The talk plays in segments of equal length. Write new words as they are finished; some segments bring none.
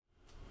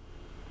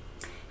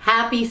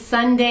Happy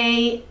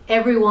Sunday,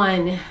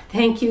 everyone.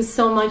 Thank you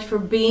so much for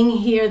being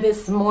here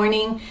this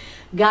morning.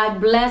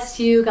 God bless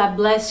you. God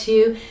bless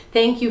you.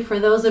 Thank you for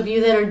those of you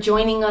that are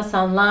joining us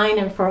online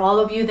and for all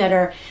of you that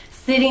are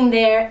sitting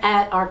there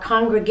at our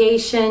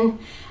congregation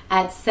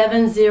at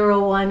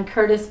 701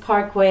 Curtis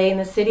Parkway in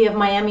the city of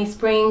Miami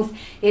Springs.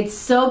 It's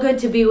so good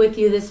to be with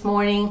you this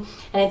morning,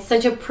 and it's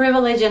such a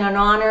privilege and an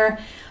honor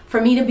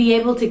for me to be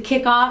able to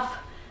kick off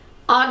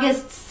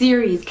August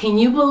series. Can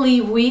you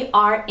believe we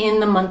are in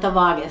the month of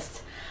August?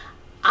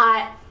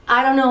 I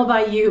don't know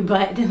about you,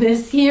 but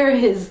this year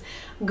is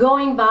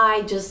going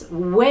by just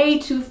way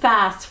too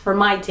fast for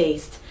my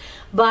taste.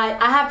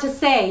 But I have to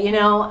say,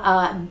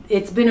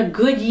 it's been a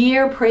good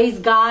year, praise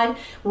God.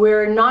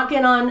 We're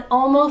knocking on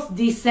almost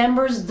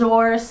December's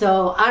door,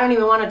 so I don't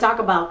even want to talk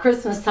about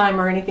Christmas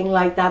time or anything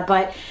like that,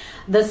 but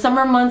the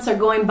summer months are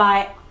going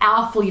by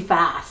awfully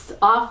fast,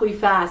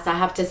 I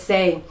have to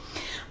say.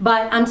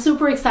 But I'm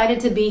super excited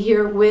to be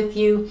here with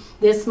you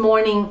this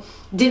morning.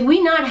 Did we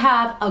not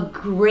have a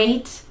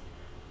great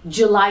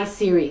July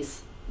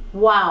series?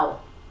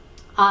 Wow.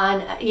 On,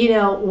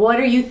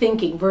 what are you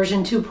thinking?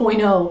 Version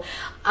 2.0.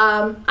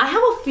 I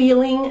have a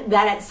feeling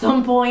that at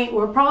some point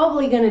we're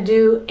probably going to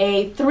do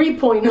a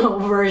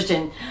 3.0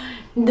 version.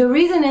 The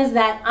reason is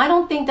that I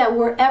don't think that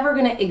we're ever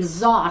going to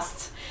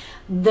exhaust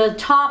the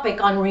topic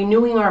on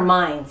renewing our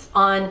minds,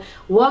 on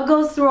what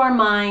goes through our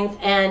minds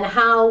and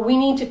how we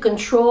need to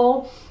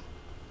control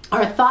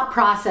our thought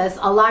process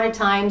a lot of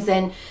times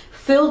and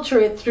filter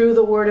it through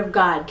the Word of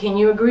God. Can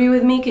you agree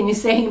with me? Can you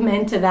say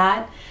amen to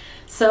that?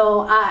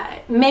 So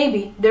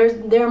maybe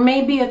there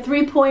may be a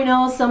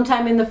 3.0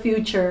 sometime in the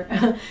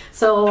future.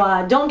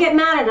 So don't get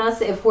mad at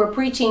us if we're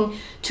preaching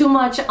too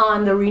much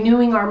on the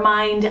renewing our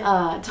mind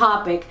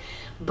topic.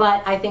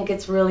 But I think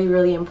it's really,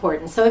 really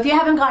important. So if you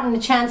haven't gotten a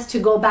chance to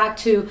go back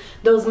to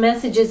those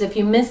messages, if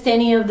you missed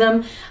any of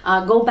them,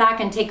 go back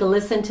and take a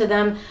listen to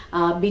them.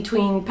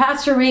 Between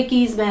Pastor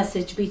Ricky's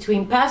message,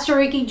 between Pastor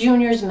Ricky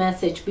Jr.'s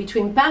message,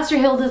 between Pastor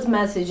Hilda's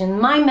message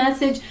and my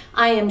message,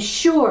 I am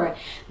sure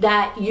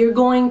that you're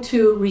going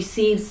to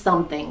receive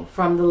something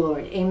from the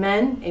Lord.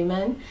 Amen.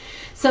 Amen.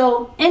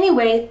 So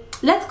anyway,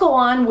 let's go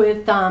on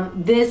with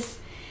this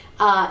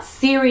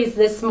series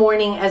this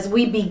morning as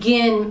we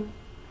begin.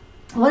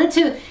 I wanted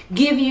to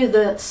give you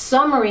the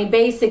summary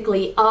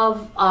basically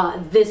of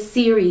this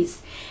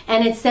series,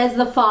 and it says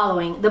the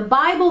following. The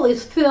Bible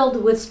is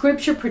filled with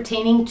scripture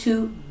pertaining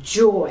to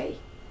joy.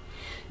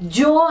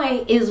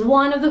 Joy is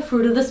one of the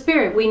fruit of the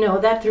Spirit. We know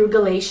that through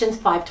Galatians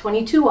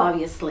 5:22,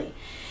 obviously.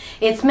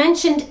 It's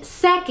mentioned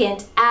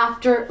second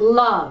after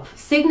love,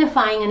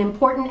 signifying an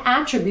important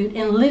attribute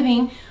in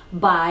living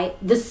by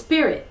the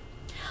Spirit.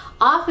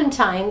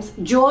 Oftentimes,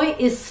 joy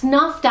is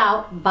snuffed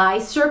out by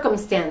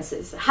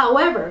circumstances.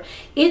 However,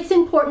 it's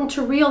important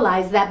to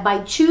realize that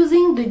by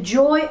choosing the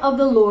joy of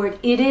the Lord,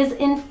 it gives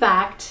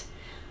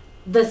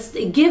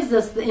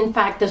us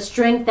the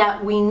strength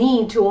that we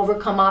need to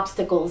overcome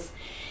obstacles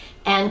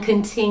and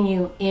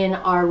continue in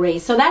our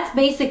race. So that's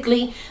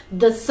basically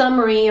the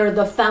summary or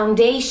the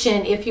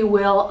foundation, if you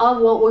will,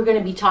 of what we're going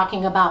to be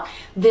talking about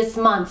this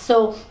month.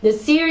 So the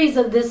series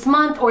of this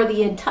month, or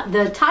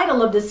the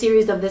title of the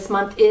series of this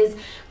month, is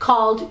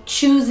called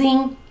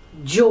Choosing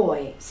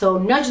Joy. So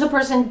nudge the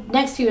person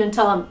next to you and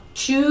tell them,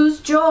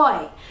 choose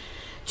joy.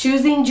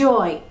 Choosing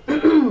joy.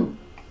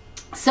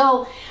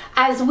 So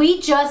as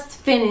we just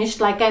finished,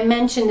 like I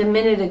mentioned a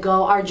minute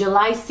ago, our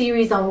July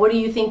series on What Are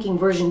You Thinking,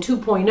 version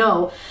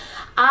 2.0,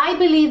 I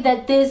believe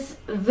that this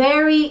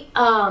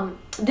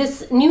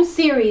new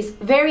series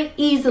very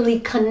easily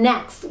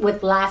connects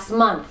with last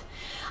month.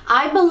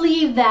 I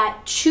believe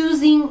that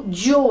choosing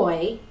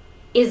joy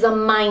is a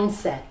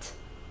mindset.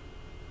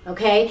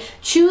 Okay?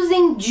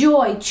 Choosing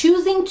joy,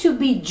 choosing to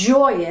be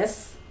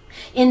joyous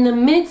in the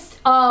midst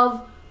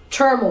of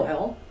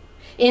turmoil,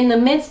 in the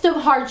midst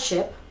of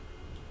hardship,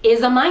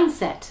 is a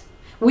mindset.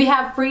 We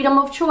have freedom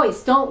of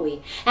choice, don't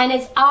we? And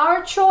it's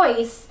our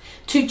choice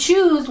to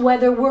choose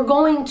whether we're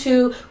going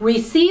to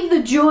receive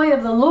the joy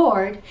of the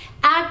Lord,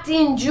 act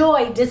in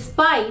joy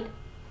despite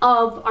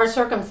of our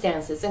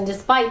circumstances and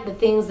despite the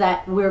things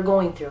that we're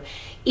going through.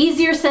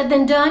 Easier said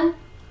than done?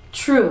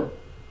 True.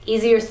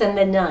 Easier said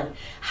than done.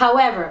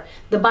 However,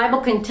 the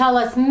Bible can tell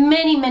us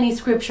many, many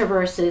scripture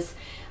verses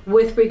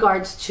with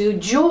regards to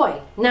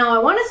joy. Now, I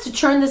want us to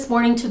turn this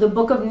morning to the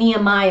book of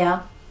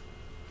Nehemiah,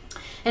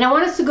 and I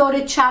want us to go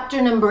to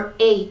chapter number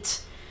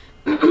 8.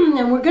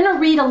 And we're going to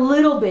read a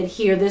little bit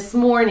here this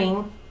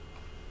morning.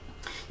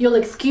 You'll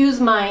excuse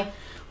my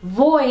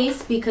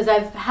voice because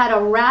I've had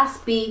a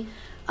raspy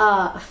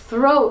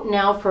throat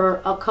now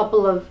for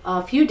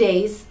a few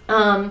days.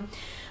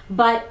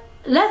 But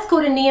let's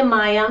go to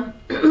Nehemiah,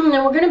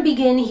 and we're going to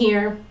begin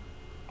here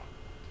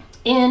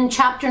in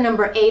chapter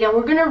number 8, and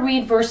we're going to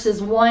read verses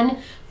 1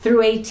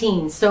 through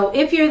 18. So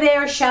if you're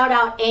there, shout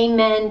out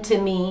amen to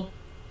me.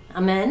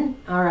 Amen?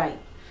 All right.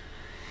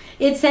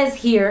 It says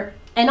here,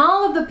 and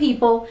all of the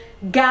people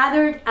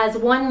gathered as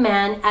one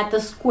man at the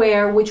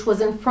square which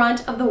was in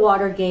front of the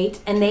water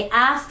gate, and they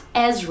asked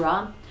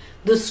Ezra,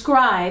 the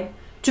scribe,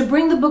 to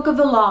bring the book of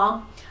the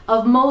law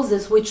of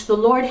Moses, which the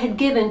Lord had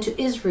given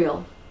to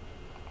Israel.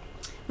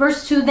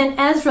 Verse 2, then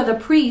Ezra the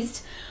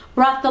priest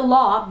brought the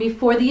law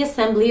before the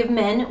assembly of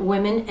men,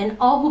 women, and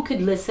all who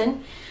could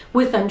listen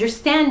with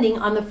understanding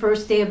on the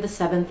first day of the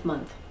 7th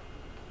month.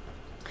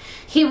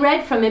 He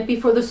read from it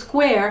before the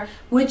square,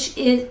 which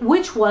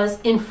was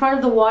in front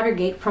of the water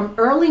gate, from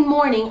early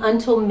morning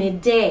until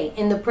midday,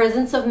 in the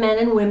presence of men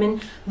and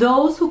women,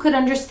 those who could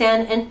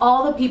understand, and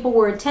all the people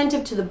were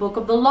attentive to the book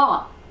of the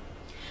law.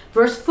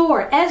 Verse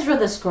 4, Ezra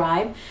the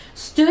scribe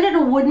stood at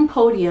a wooden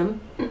podium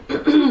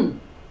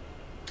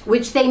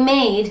which they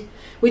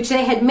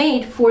had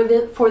made for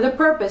the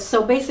purpose.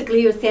 So basically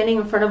he was standing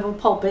in front of a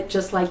pulpit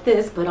just like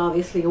this, but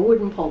obviously a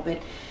wooden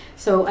pulpit.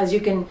 So as you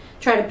can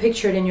try to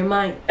picture it in your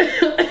mind.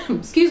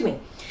 Excuse me.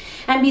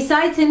 And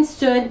besides him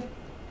stood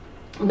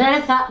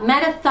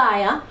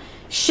Mattathiah,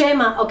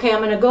 Shema. Okay, I'm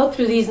going to go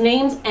through these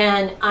names,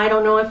 and I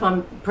don't know if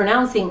I'm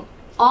pronouncing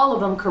all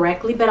of them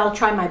correctly, but I'll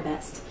try my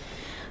best.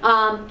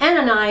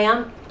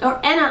 Ananiah,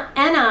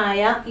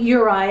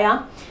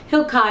 Uriah,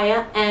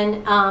 Hilkiah,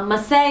 and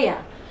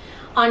Maaseiah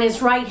on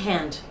his right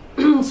hand.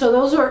 So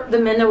those are the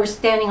men that were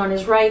standing on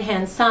his right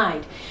hand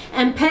side.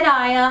 And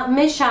Pedaiah,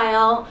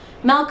 Mishael,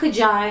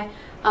 Malchijah,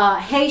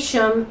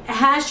 Hashem,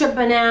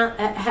 Hashbanadah,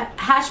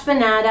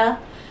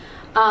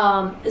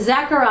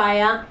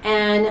 Zechariah,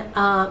 and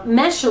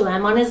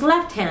Meshullam on his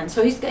left hand.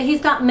 So he's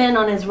got men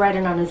on his right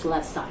and on his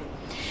left side.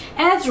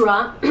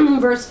 Ezra,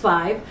 verse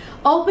 5,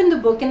 opened the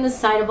book in the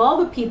sight of all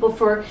the people,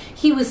 for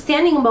he was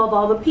standing above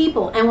all the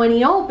people. And when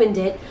he opened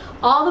it,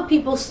 all the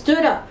people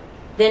stood up.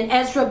 Then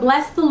Ezra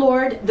blessed the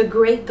Lord, the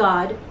great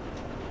God.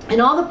 And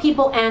all the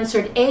people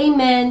answered,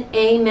 Amen,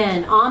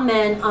 Amen,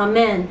 Amen,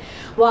 Amen,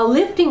 while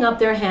lifting up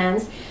their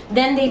hands.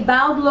 Then they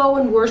bowed low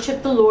and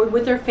worshipped the Lord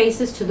with their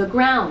faces to the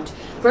ground.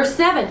 Verse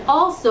 7,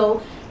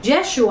 also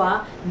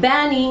Jeshua,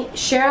 Bani,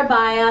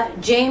 Sherebiah,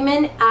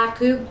 Jamin,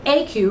 Akub,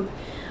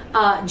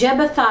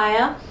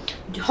 Jebathiah,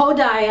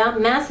 Hodiah,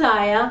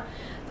 Maaseiah,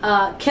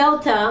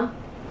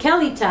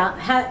 Kelita,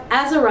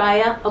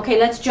 Azariah. Okay,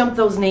 let's jump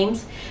those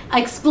names.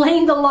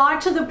 Explained the law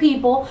to the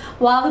people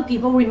while the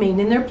people remained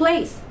in their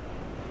place.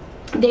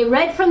 They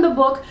read from the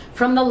book,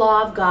 from the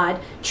law of God,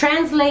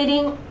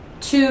 translating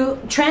to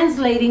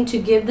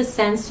give the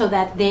sense so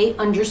that they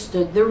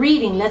understood the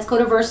reading. Let's go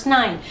to verse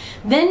 9.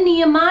 Then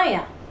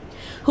Nehemiah,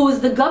 who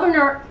was the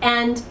governor,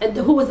 and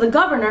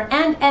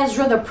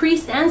Ezra the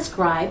priest and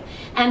scribe,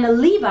 and the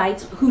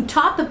Levites who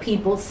taught the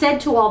people,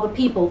 said to all the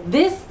people,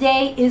 this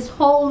day is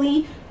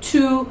holy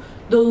to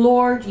the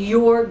Lord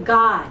your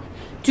God.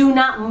 Do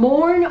not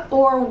mourn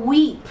or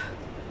weep.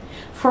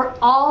 For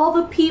all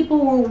the people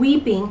were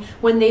weeping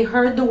when they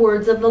heard the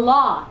words of the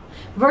law.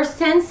 Verse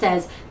 10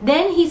 says,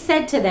 then he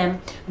said to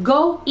them,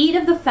 go eat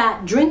of the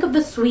fat, drink of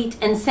the sweet,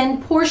 and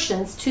send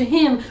portions to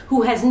him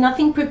who has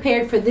nothing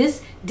prepared, for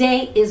this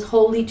day is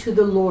holy to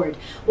the Lord.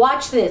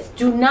 Watch this.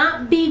 Do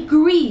not be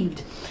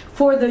grieved,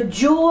 for the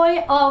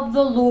joy of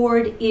the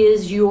Lord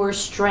is your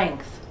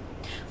strength.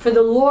 For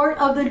the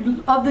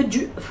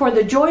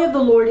joy of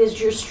the Lord is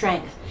your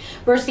strength.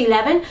 Verse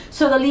 11,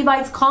 so the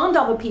Levites calmed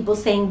all the people,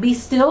 saying, be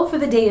still, for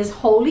the day is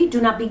holy, do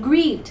not be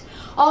grieved.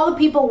 All the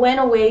people went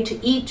away to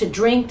eat, to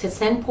drink, to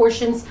send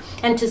portions,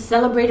 and to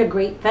celebrate a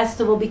great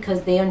festival,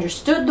 because they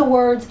understood the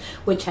words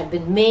which had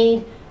been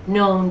made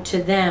known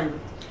to them.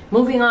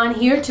 Moving on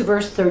here to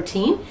verse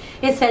 13,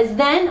 it says,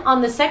 then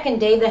on the second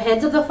day, the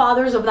heads of the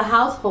fathers of the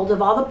household of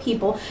all the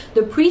people,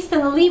 the priests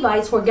and the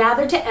Levites, were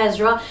gathered to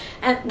Ezra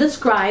and the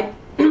scribe,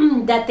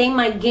 that they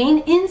might gain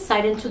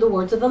insight into the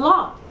words of the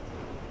law.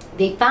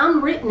 They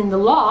found written in the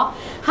law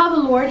how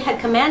the Lord had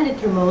commanded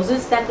through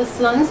Moses that the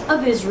sons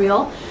of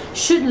Israel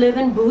should live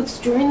in booths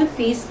during the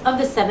feast of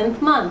the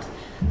 7th month.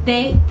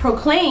 They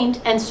proclaimed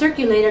and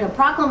circulated a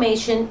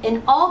proclamation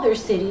in all their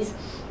cities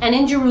and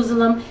in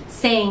Jerusalem,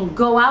 saying,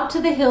 go out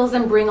to the hills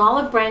and bring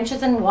olive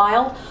branches and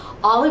wild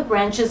olive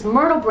branches,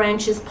 myrtle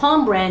branches,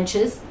 palm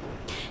branches,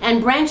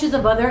 and branches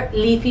of other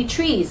leafy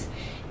trees.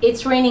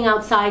 It's raining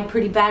outside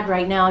pretty bad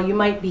right now. You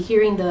might be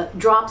hearing the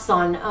drops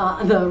on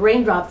the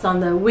raindrops on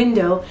the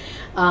window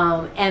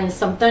and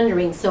some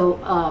thundering. So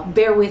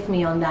bear with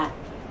me on that.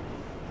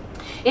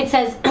 It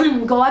says,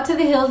 go out to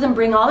the hills and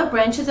bring olive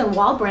branches and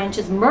wild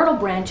branches, myrtle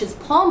branches,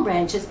 palm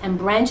branches, and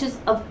branches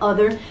of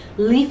other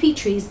leafy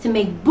trees to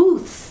make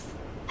booths,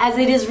 as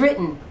it is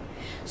written.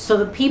 So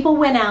the people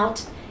went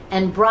out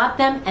and brought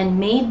them and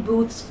made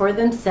booths for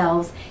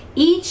themselves,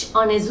 each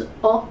on his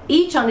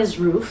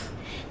roof,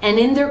 and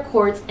in their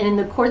courts, and in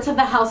the courts of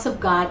the house of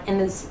God,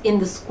 and in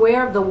the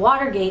square of the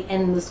water gate,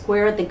 and in the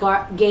square at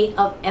the gate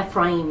of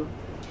Ephraim.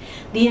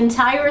 The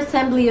entire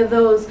assembly of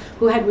those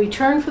who had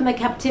returned from the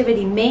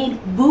captivity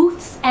made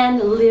booths and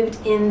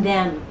lived in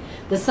them.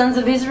 The sons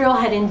of Israel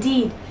had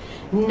indeed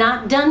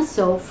not done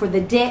so from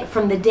the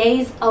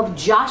days of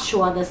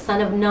Joshua the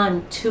son of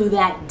Nun to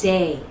that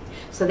day.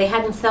 So they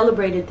hadn't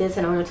celebrated this,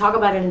 and I'm going to talk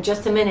about it in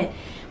just a minute.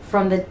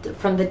 From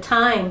the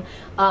time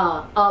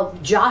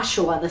of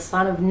Joshua the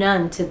son of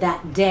Nun to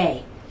that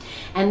day.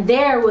 And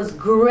there was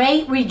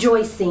great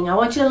rejoicing. I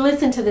want you to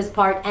listen to this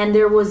part. And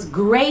there was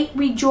great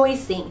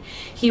rejoicing.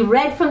 He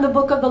read from the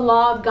book of the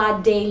law of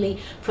God daily,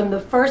 from the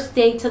first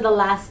day to the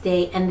last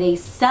day. And they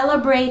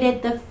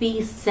celebrated the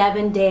feast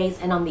 7 days.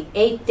 And on the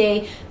 8th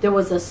day, there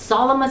was a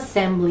solemn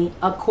assembly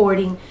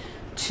according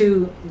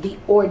to the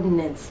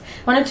ordinance.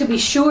 I wanted to be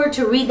sure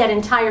to read that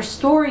entire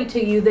story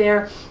to you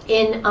there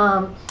in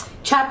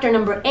chapter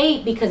number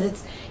 8,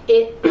 because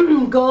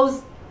it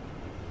goes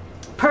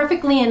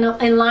perfectly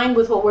in line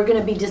with what we're going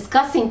to be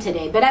discussing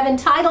today. But I've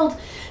entitled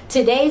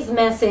today's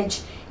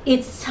message,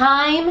 "It's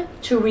Time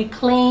to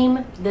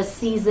Reclaim the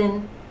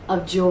Season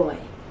of Joy."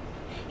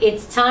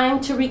 It's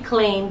time to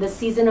reclaim the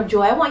season of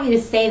joy. I want you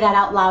to say that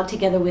out loud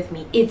together with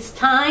me. It's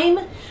time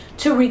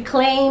to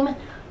reclaim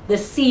the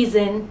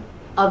season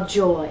of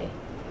joy.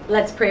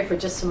 Let's pray for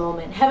just a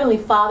moment. Heavenly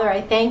Father, I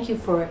thank you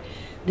for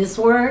this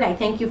word. I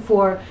thank you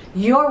for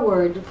your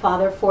word,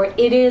 Father, for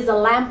it is a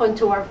lamp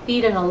unto our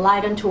feet and a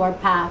light unto our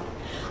path.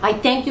 I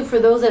thank you for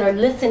those that are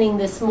listening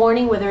this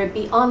morning, whether it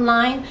be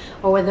online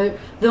or whether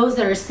those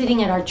that are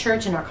sitting at our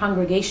church and our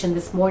congregation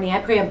this morning. I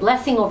pray a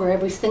blessing over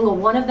every single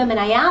one of them. And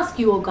I ask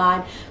you, oh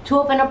God, to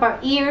open up our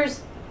ears,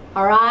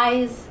 our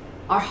eyes,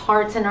 our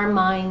hearts, and our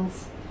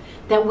minds,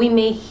 that we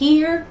may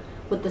hear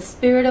what the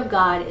Spirit of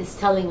God is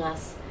telling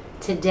us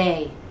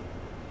today.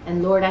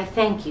 And Lord, I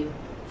thank you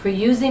for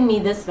using me,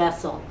 this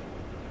vessel,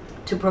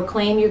 to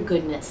proclaim your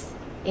goodness.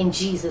 In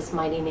Jesus'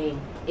 mighty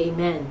name,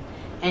 amen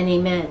and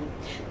amen.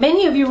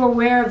 Many of you are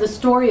aware of the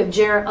story of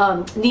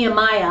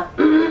Nehemiah.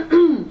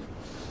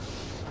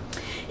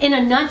 In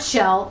a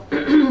nutshell,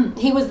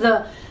 he was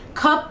the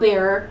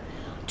cupbearer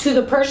to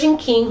the Persian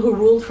king who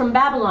ruled from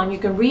Babylon. You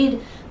can read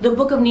the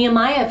book of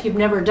Nehemiah if you've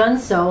never done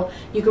so.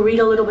 You can read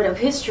a little bit of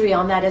history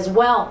on that as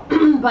well.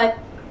 But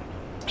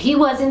he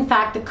was in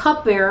fact the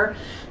cupbearer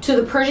to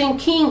the Persian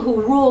king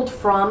who ruled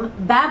from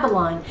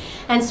Babylon.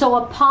 And so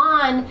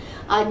upon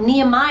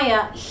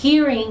Nehemiah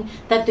hearing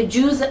that the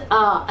Jews'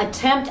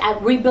 attempt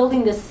at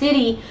rebuilding the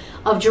city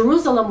of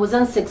Jerusalem was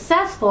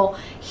unsuccessful,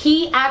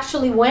 he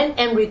actually went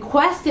and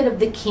requested of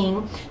the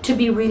king to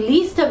be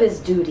released of his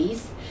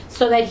duties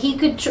so that he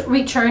could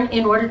return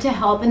in order to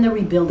help in the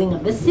rebuilding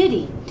of the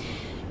city.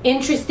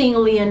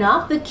 Interestingly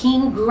enough, the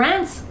king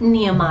grants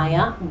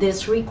Nehemiah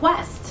this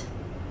request.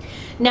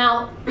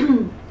 Now,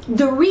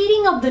 the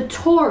reading of the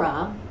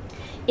Torah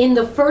in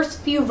the first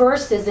few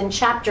verses in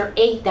chapter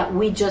 8 that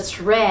we just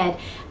read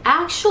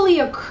actually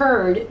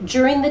occurred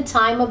during the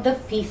time of the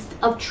Feast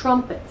of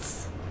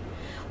Trumpets,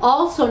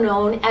 also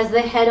known as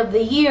the head of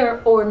the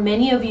year, or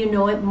many of you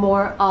know it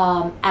more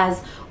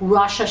as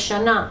Rosh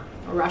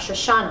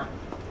Hashanah.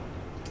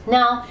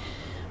 Now,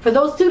 for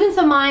those students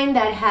of mine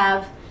that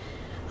have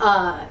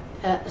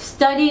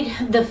studied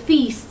the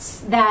feasts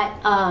that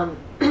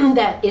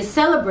that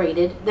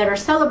are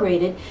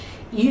celebrated,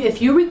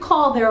 if you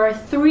recall, there are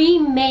 3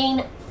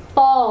 main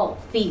fall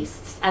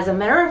feasts. As a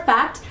matter of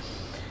fact,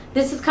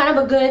 this is kind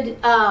of a good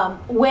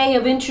way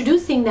of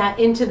introducing that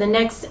into the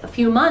next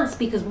few months,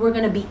 because we're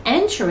going to be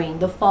entering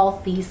the fall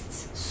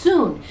feasts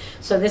soon.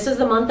 So this is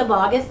the month of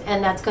August,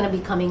 and that's going to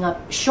be coming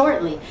up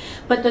shortly.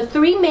 But the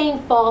 3 main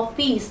fall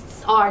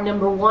feasts are,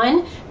 number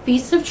 1,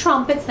 Feast of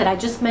Trumpets that I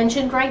just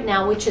mentioned right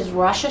now, which is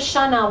Rosh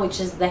Hashanah, which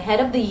is the head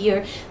of the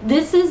year.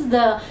 This is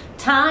the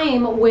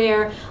time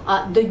where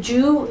the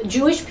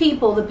Jewish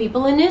people, the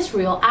people in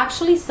Israel,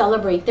 actually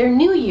celebrate their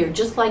new year,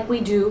 just like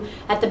we do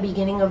at the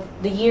beginning of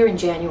the year in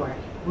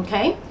January.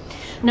 Okay?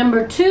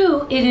 Number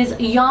 2, it is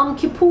Yom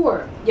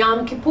Kippur.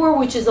 Yom Kippur,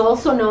 which is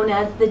also known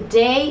as the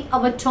Day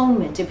of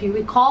Atonement. If you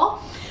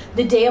recall,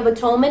 the Day of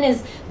Atonement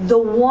is the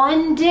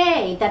one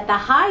day that the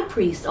high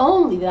priest,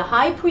 only the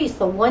high priest,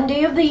 the one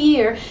day of the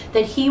year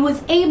that he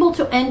was able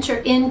to enter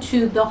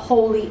into the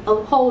Holy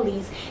of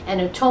Holies and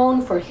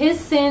atone for his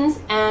sins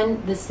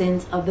and the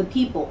sins of the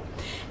people.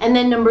 And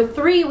then number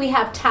 3, we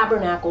have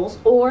Tabernacles,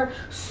 or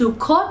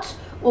Sukkot,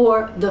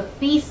 or the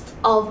Feast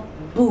of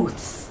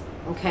Booths.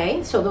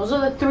 Okay, so those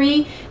are the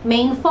 3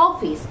 main fall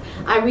feasts.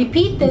 I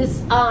repeat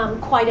this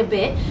quite a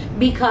bit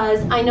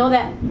because I know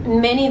that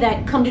many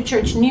that come to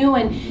church new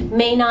and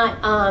may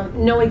not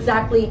know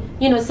exactly,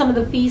 some of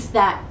the feasts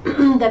that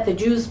that the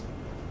Jews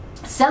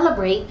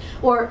celebrate,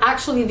 or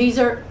actually these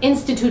are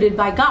instituted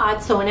by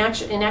God. So in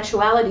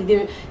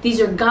actuality,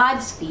 these are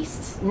God's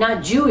feasts,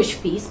 not Jewish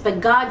feasts,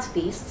 but God's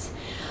feasts.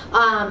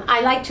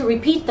 I like to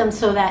repeat them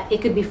so that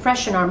it could be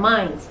fresh in our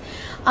minds.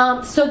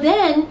 So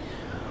then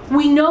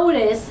we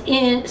notice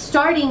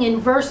starting in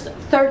verse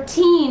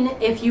 13,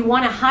 if you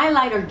want to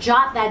highlight or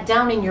jot that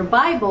down in your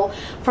Bible,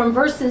 from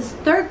verses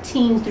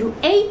 13 through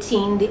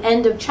 18, the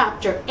end of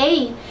chapter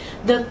 8,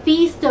 the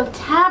Feast of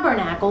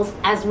Tabernacles,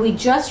 as we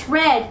just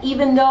read,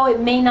 even though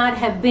it may not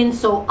have been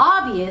so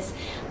obvious,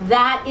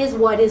 that is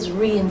what is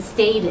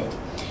reinstated.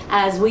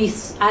 As we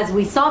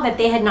saw that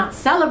they had not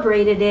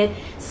celebrated it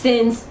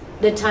since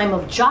the time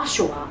of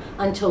Joshua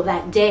until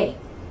that day.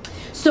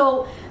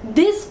 So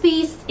this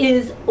feast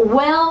is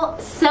well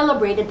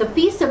celebrated. The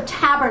Feast of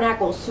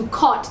Tabernacles,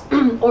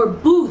 Sukkot, or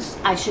Booths,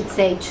 I should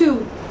say,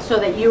 too, so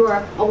that you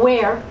are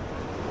aware.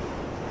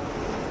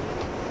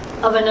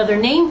 of another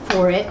name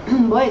for it.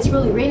 Boy, it's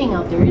really raining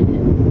out there, isn't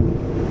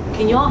it?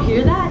 Can you all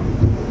hear that?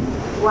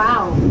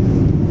 Wow.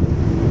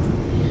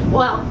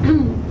 Well,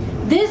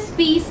 this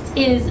feast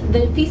is,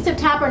 the Feast of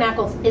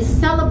Tabernacles, is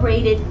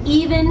celebrated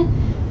even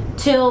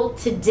till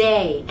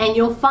today. And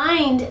you'll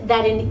find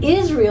that in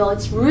Israel,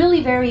 it's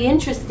really very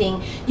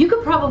interesting. You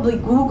could probably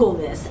Google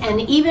this, and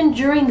even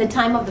during the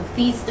time of the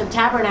Feast of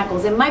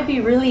Tabernacles, it might be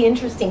really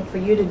interesting for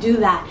you to do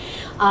that.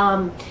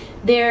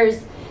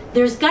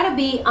 There's got to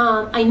be,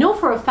 I know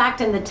for a fact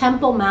in the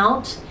Temple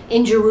Mount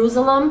in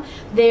Jerusalem,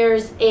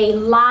 there's a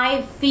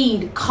live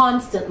feed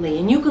constantly,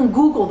 and you can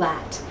Google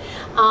that.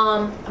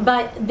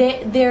 But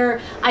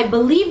I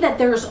believe that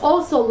there's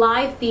also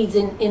live feeds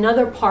in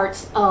other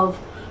parts of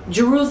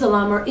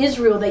Jerusalem or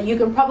Israel that you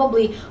can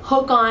probably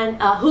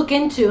hook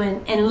into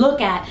and look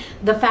at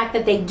the fact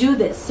that they do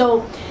this.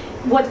 So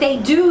what they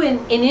do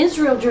in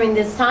Israel during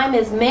this time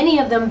is many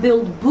of them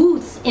build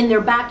booths in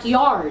their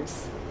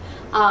backyards,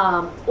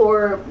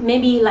 or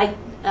maybe like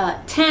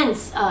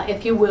tents,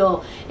 if you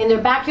will, in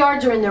their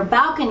backyards or in their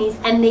balconies,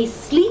 and they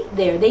sleep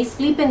there. They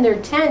sleep in their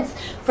tents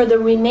for the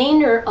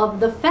remainder of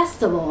the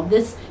festival,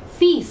 this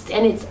feast,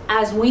 and it's,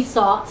 as we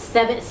saw,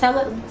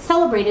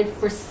 celebrated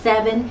for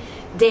 7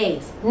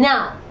 days.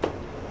 Now,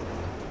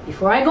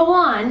 before I go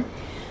on,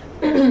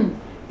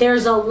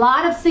 there's a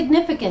lot of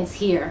significance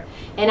here,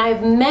 and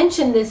I've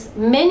mentioned this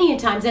many a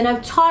times, and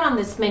I've taught on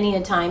this many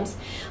a times,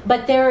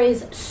 but there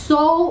is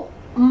so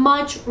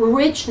much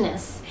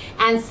richness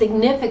and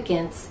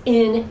significance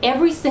in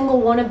every single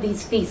one of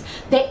these feasts.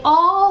 They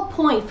all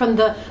point from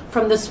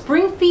the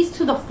spring feast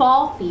to the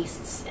fall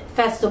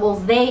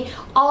festivals. They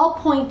all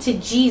point to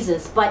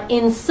Jesus, but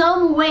in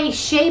some way,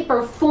 shape,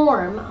 or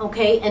form,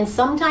 okay, and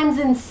sometimes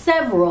in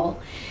several,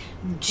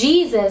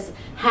 Jesus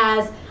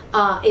has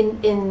in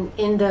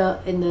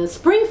the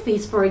spring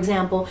feast, for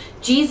example,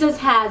 Jesus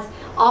has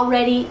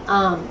already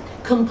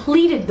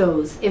completed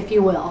those, if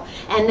you will,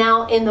 and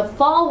now in the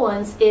fall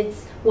ones,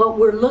 it's what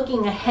we're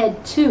looking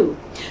ahead to.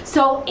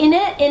 So in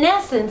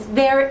essence,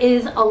 there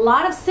is a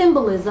lot of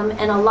symbolism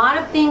and a lot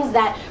of things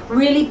that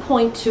really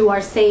point to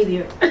our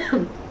Savior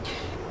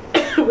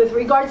with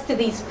regards to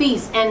these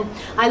feasts. And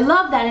I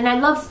love that, and I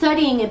love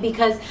studying it,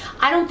 because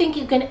I don't think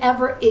you can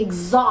ever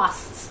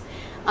exhaust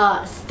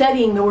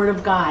studying the Word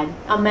of God.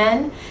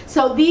 Amen.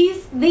 So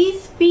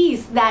these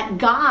feasts that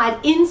God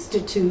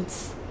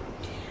institutes,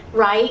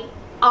 right,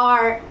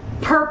 are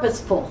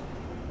purposeful.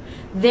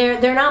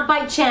 They're not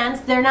by chance.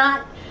 They're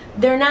not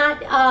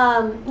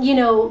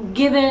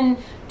given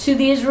to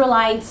the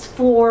Israelites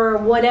for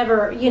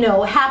whatever,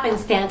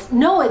 happenstance.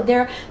 No,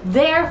 they're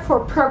there for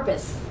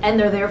purpose, and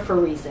they're there for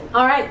a reason.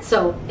 All right,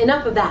 so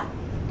enough of that.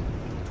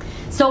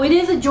 So it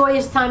is a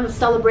joyous time of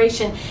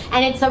celebration,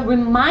 and it's a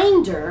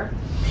reminder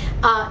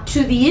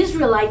to the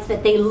Israelites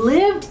that they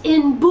lived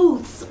in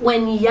booths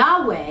when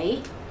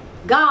Yahweh,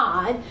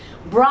 God,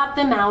 brought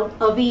them out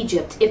of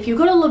Egypt. If you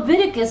go to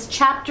Leviticus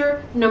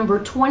chapter number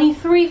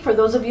 23, for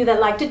those of you that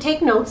like to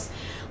take notes,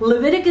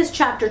 Leviticus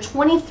chapter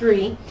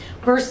 23,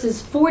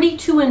 verses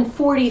 42 and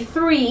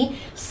 43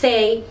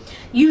 say,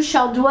 "You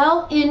shall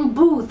dwell in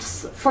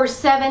booths for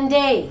 7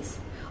 days.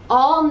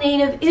 All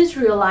native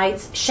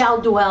Israelites shall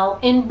dwell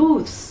in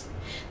booths,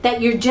 that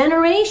your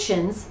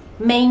generations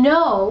may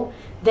know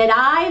that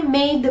I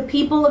made the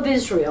people of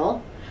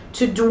Israel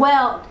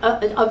dwell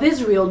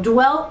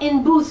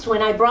in booths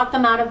when I brought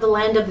them out of the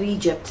land of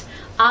Egypt.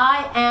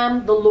 I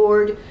am the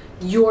Lord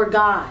your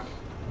God."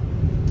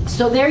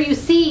 So there you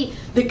see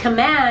the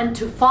command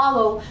to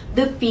follow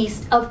the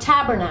Feast of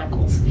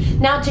Tabernacles.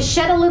 Now, to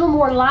shed a little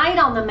more light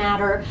on the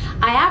matter,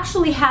 I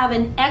actually have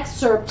an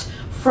excerpt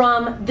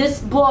from this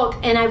book,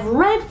 and I've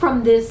read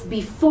from this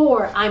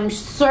before, I'm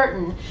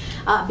certain,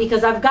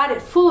 because I've got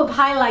it full of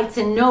highlights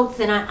and notes,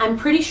 and I'm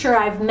pretty sure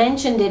I've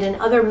mentioned it in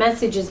other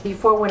messages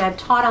before when I've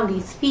taught on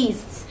these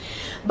feasts.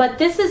 But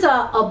this is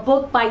a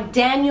book by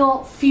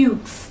Daniel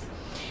Fuchs,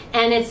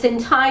 and it's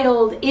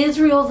entitled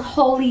Israel's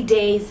Holy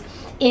Days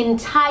in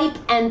Type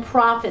and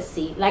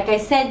Prophecy. Like I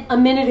said a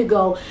minute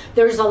ago,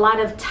 there's a lot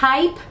of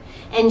type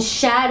and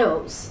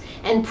shadows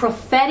and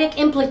prophetic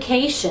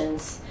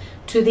implications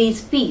to these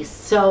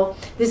feasts. So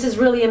this is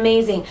really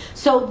amazing.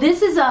 So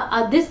this is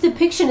this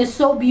depiction is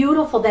so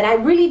beautiful that I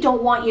really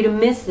don't want you to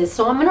miss this.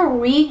 So I'm going to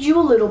read you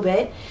a little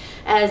bit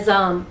as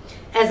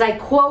I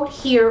quote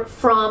here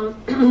from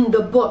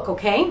the book,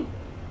 okay?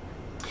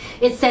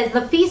 It says,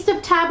 "The Feast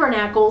of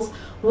Tabernacles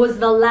was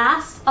the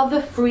last of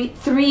the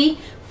three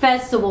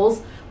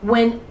festivals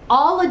when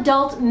all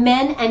adult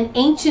men and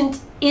ancient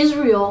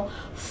Israel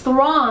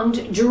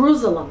thronged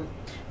Jerusalem.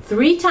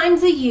 3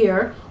 times a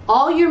year,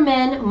 all your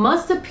men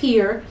must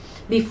appear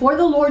before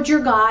the Lord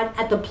your God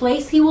at the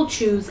place he will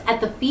choose,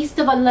 at the Feast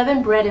of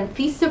Unleavened Bread and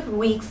Feast of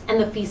Weeks and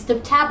the Feast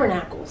of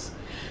Tabernacles.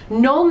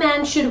 No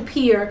man should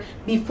appear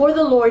before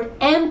the Lord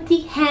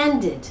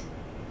empty-handed.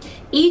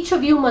 Each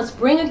of you must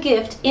bring a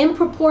gift in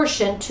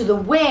proportion to the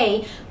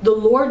way the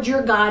Lord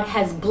your God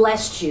has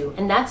blessed you."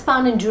 And that's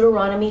found in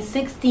Deuteronomy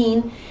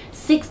 16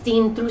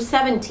 through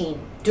 17.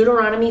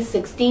 Deuteronomy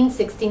 16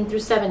 through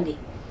 17.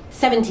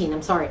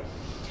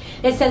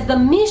 It says the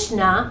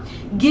Mishnah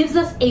gives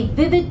us a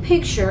vivid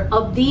picture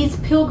of these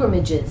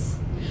pilgrimages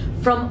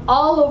from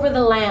all over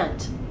the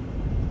land.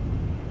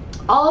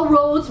 All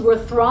roads were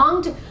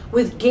thronged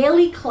with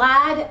gaily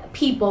clad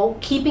people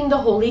keeping the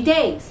holy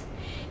days.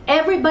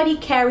 Everybody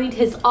carried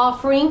his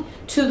offering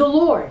to the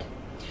Lord.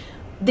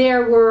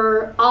 There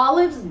were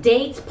olives,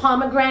 dates,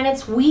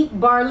 pomegranates, wheat,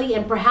 barley,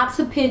 and perhaps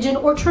a pigeon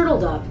or turtle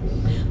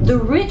dove. The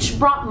rich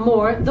brought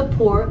more, the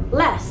poor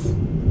less.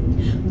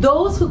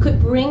 Those who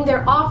could bring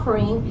their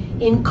offering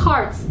in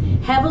carts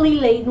heavily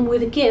laden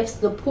with gifts,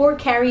 the poor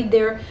carried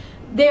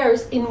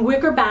theirs in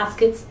wicker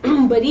baskets,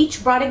 but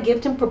each brought a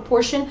gift in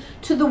proportion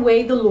to the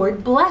way the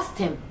Lord blessed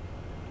him.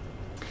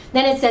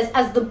 Then it says,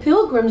 as the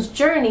pilgrims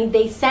journeyed,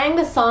 they sang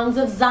the songs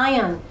of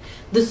Zion,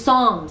 the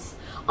Psalms.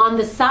 On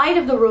the side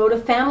of the road, a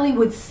family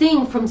would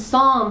sing from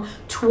Psalm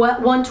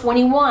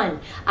 121.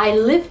 I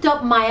lift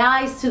up my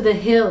eyes to the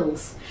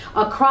hills.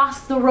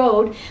 Across the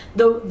road,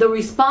 the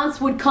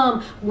response would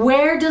come,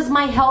 where does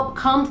my help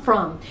come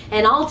from?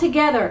 And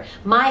altogether,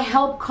 my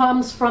help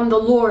comes from the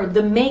Lord,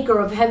 the maker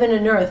of heaven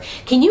and earth.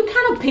 Can you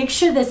kind of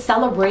picture this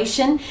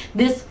celebration,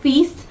 this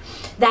feast?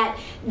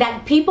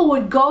 That people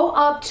would go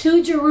up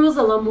to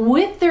Jerusalem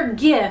with their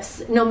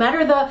gifts, no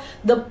matter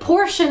the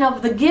portion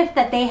of the gift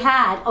that they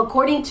had,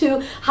 according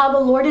to how the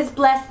Lord has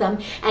blessed them.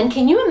 And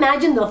can you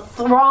imagine the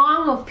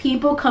throng of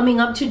people coming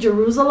up to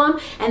Jerusalem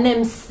and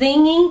them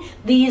singing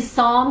these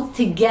psalms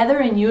together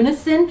in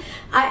unison?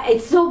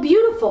 It's so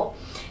beautiful.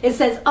 It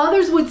says,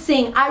 others would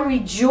sing, I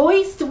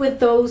rejoiced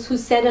with those who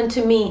said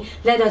unto me,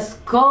 let us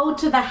go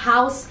to the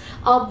house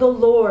of the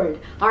Lord.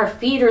 Our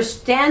feet are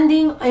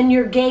standing in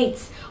your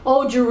gates,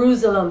 O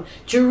Jerusalem.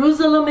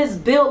 Jerusalem is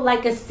built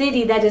like a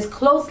city that is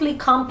closely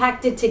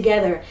compacted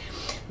together.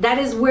 That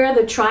is where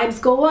the tribes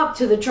go up,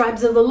 to the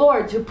tribes of the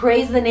Lord, to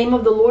praise the name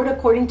of the Lord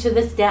according to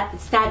the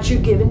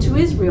statute given to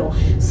Israel.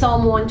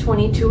 Psalm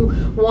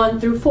 122, 1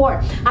 through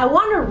 4. I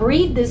want to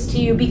read this to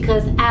you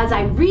because as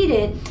I read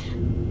it,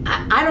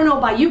 I don't know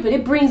about you, but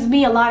it brings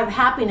me a lot of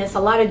happiness,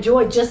 a lot of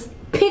joy, just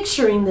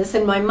picturing this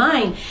in my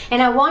mind.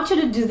 And I want you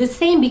to do the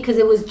same because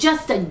it was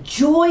just a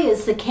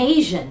joyous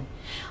occasion,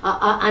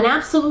 an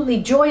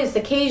absolutely joyous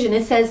occasion.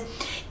 It says,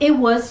 it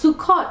was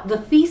Sukkot, the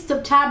Feast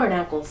of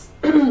Tabernacles.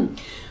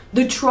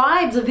 The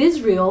tribes of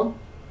Israel,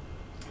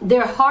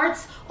 their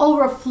hearts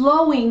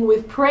overflowing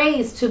with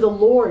praise to the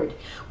Lord,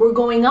 were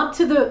going up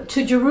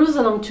to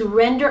Jerusalem to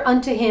render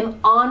unto him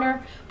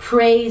honor,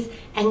 praise,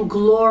 and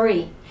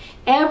glory.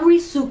 Every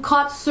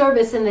Sukkot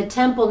service in the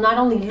temple not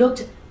only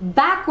looked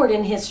backward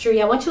in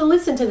history. I want you to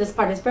listen to this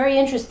part. It's very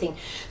interesting.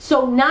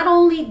 So not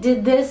only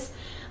did this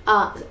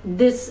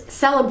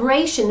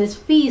celebration, this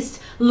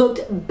feast,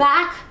 looked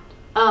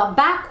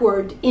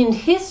backward in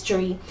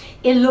history,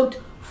 it looked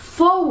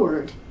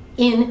forward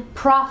in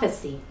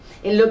prophecy.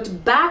 It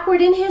looked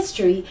backward in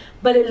history,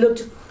 but it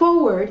looked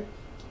forward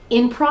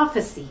in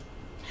prophecy.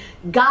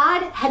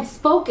 God had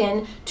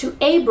spoken to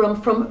Abram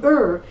from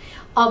Ur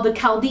of the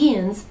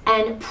Chaldeans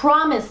and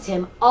promised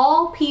him,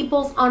 all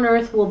peoples on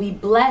earth will be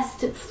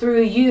blessed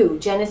through you.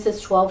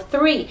 Genesis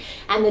 12:3.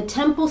 And the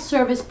temple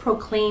service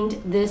proclaimed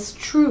this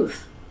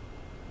truth.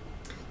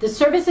 The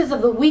services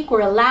of the week were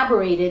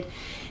elaborated.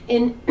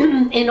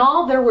 In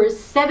all, there were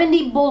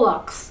 70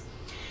 bullocks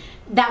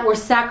that were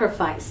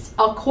sacrificed.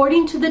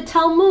 According to the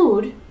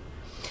Talmud,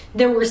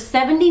 there were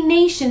 70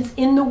 nations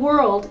in the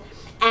world,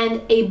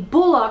 and a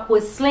bullock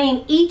was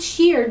slain each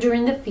year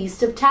during the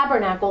Feast of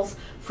Tabernacles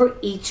for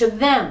each of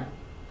them.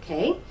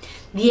 Okay?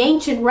 The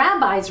ancient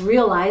rabbis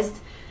realized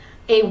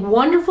a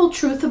wonderful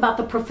truth about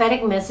the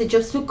prophetic message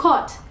of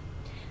Sukkot.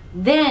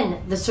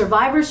 Then the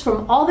survivors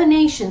from all the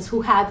nations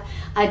who have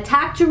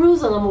attacked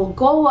Jerusalem will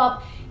go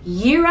up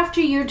year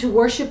after year to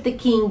worship the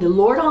King, the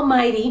Lord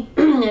Almighty,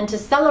 and to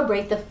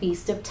celebrate the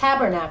Feast of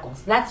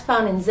Tabernacles. That's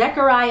found in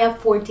Zechariah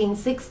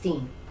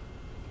 14:16.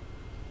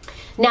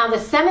 Now, the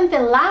seventh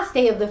and last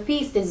day of the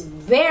feast is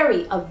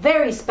a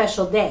very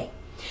special day.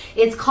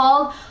 It's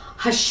called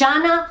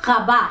Hoshana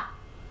Rabbah.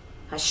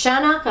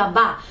 Hoshana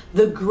Rabbah,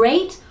 the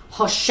Great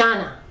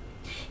Hoshana.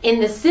 In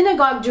the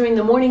synagogue during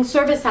the morning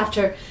service,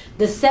 after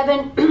the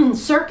 7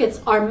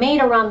 circuits are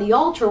made around the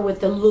altar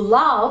with the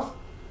lulav,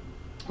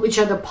 which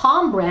are the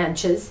palm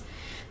branches,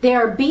 they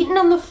are beaten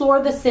on the floor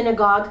of the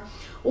synagogue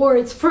or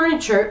its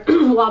furniture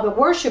while the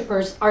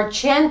worshipers are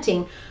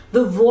chanting.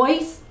 The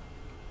voice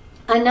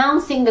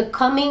announcing the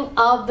coming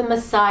of the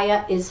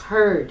Messiah is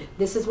heard.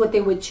 This is what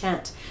they would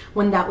chant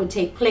when that would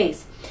take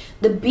place.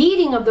 The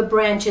beating of the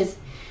branches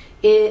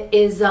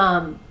is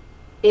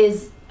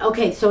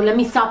okay. So let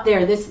me stop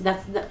there.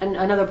 That's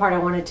another part I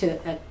wanted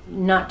to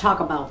not talk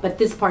about, but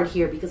this part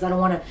here, because I don't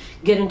want to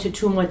get into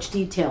too much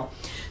detail.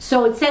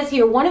 So it says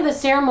here, one of the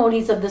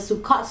ceremonies of the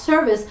Sukkot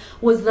service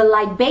was the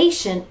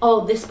libation.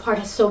 Oh, this part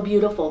is so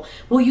beautiful.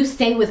 Will you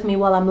stay with me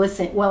while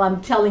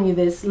I'm telling you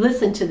this?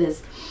 Listen to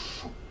this.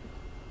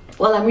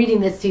 While I'm reading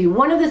this to you,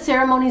 one of the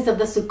ceremonies of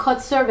the Sukkot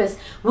service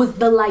was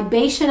the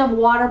libation of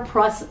water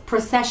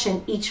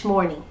procession each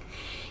morning.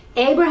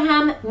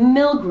 Abraham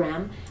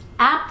Milgram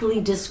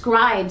aptly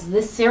describes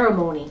this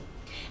ceremony,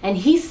 and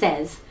he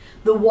says,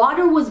 The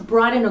water was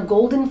brought in a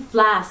golden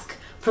flask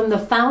from the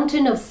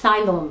fountain of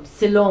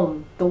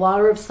Siloam, the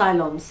water of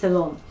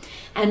Siloam,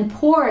 and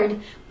poured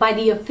by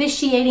the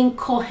officiating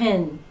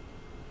Kohen,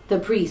 the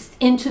priest,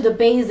 into the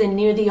basin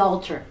near the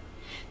altar.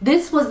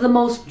 This was the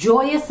most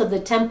joyous of the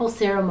temple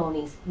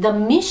ceremonies. The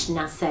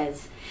Mishnah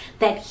says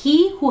that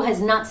he who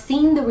has not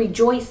seen the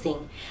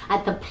rejoicing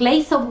at the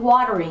place of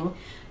water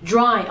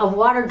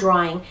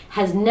drying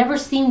has never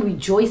seen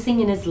rejoicing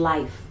in his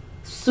life.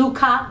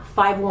 Sukkah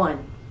 5:1.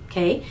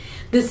 Okay,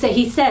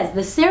 he says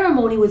the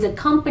ceremony was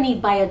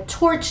accompanied by a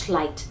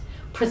torchlight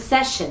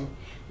procession,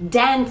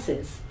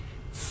 dances,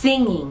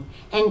 singing,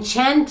 and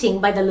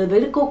chanting by the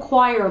Levitical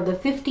choir of the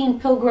 15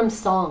 pilgrim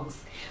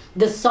songs,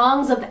 the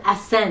songs of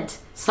ascent,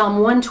 Psalm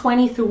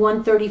 120 through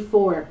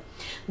 134,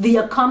 the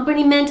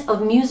accompaniment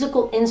of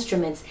musical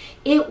instruments.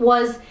 It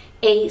was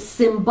a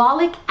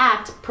symbolic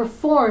act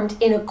performed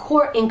in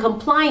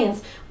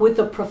compliance with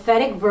the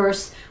prophetic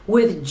verse,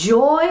 with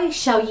joy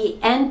shall ye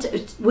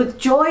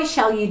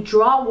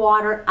draw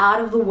water out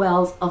of the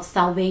wells of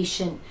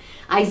salvation.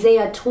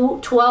 Isaiah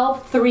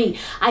 12:3.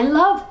 I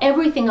love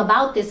everything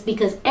about this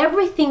because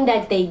everything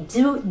that they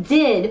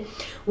did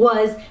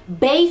was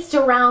based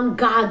around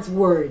God's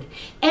word.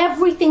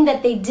 Everything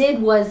that they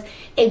did was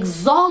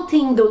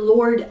exalting the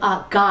Lord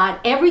God.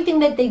 Everything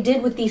that they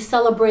did with these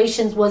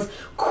celebrations was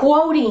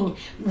quoting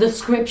the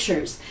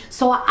scriptures.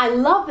 So I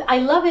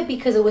love it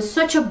because it was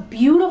such a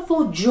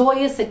beautiful,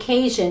 joyous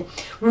occasion,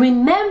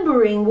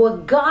 remembering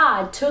what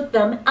God took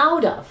them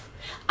out of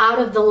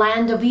the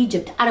land of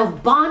Egypt, out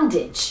of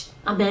bondage.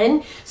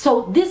 Amen.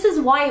 So this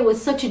is why it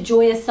was such a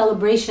joyous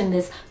celebration,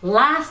 this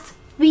last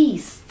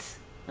feast.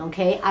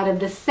 Okay, out of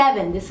the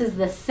 7, this is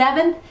the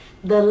 7th,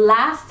 the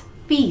last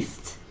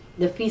feast,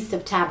 the Feast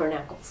of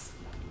Tabernacles.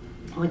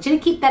 I want you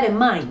to keep that in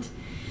mind.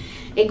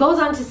 It goes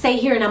on to say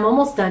here, and I'm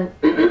almost done.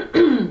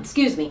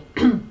 Excuse me.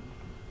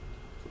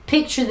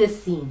 Picture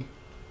this scene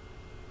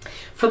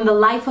from the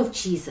life of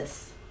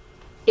Jesus.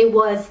 It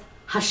was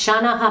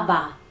Hoshana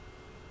Rabbah,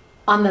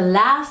 on the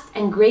last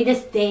and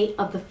greatest day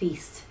of the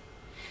feast.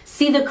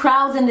 See the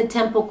crowds in the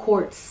temple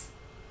courts.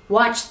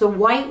 Watch the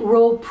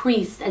white-robed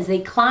priests as they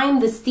climb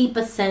the steep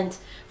ascent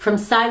from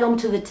Siloam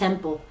to the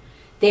temple.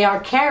 They are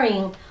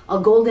carrying a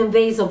golden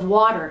vase of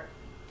water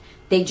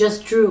they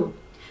just drew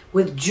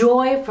with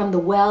joy from the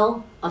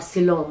well of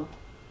Siloam.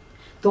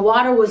 The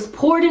water was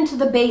poured into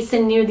the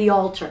basin near the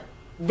altar.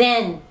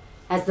 Then,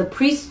 as the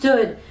priest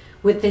stood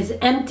with his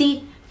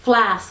empty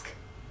flask,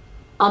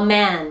 a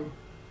man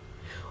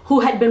who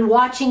had been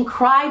watching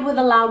cried with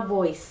a loud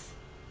voice,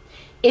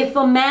 "If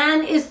a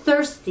man is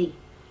thirsty,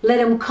 let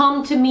him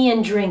come to me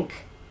and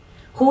drink.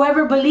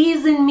 Whoever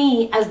believes in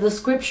me, as the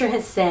scripture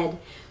has said,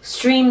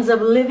 streams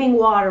of living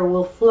water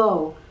will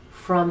flow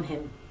from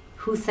him."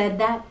 Who said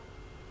that?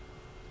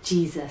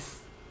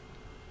 Jesus.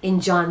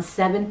 In John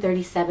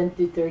 7:37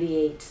 through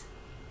 38.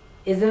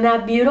 Isn't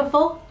that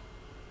beautiful?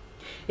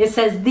 It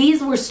says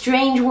these were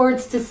strange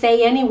words to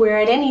say anywhere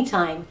at any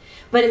time.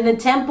 But in the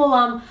temple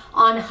on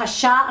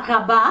Hoshana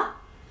Rabbah,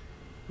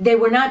 they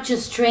were not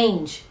just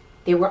strange.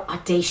 They were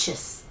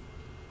audacious.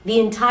 The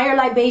entire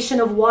libation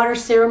of water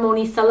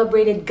ceremony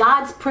celebrated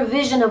God's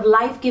provision of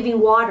life-giving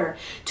water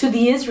to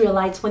the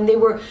Israelites when they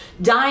were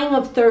dying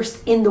of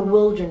thirst in the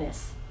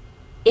wilderness.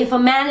 If a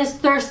man is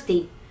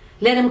thirsty,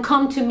 let him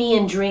come to me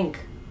and drink.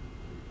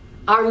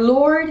 Our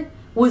Lord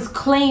was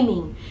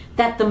claiming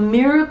that the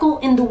miracle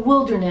in the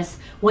wilderness,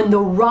 when the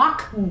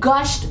rock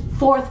gushed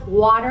forth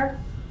water,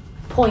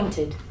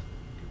 pointed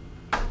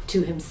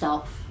to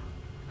himself.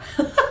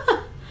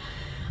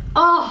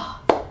 Oh,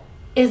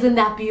 isn't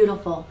that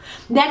beautiful?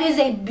 That is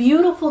a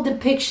beautiful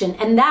depiction,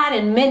 and that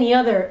and many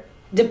other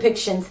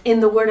depictions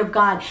in the Word of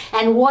God,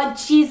 and what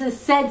Jesus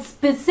said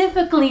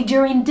specifically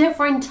during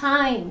different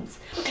times,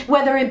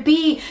 whether it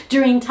be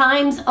during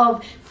times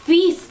of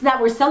feasts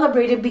that were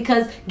celebrated,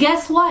 because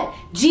guess what?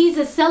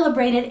 Jesus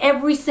celebrated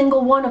every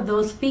single one of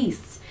those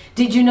feasts.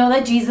 Did you know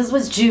that Jesus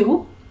was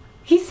Jew?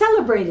 He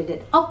celebrated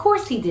it. Of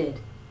course he did.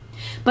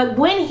 But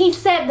when he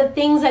said the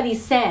things that he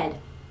said,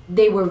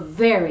 they were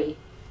very,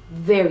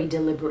 very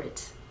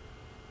deliberate.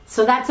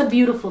 So that's a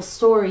beautiful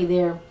story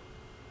there.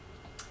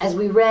 As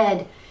we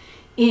read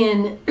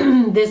in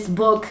this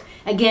book,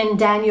 again,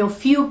 Daniel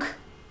Fuchs,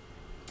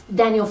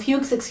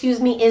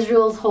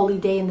 Israel's Holy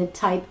Day in the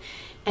Type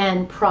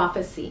and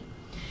Prophecy.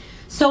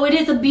 So it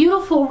is a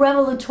beautiful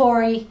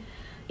revelatory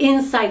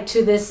insight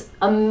to this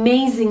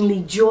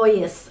amazingly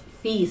joyous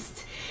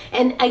feast.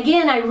 And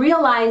again, I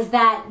realize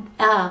that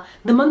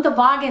the month of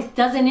August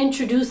doesn't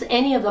introduce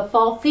any of the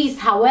fall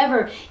feasts.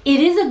 However, it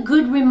is a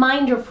good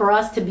reminder for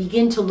us to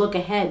begin to look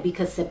ahead,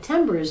 because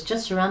September is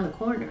just around the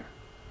corner,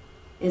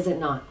 is it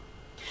not?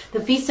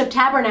 The Feast of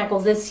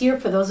Tabernacles this year,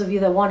 for those of you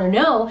that want to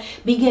know,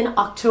 begins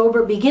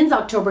October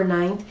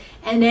 9th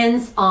and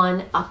ends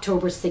on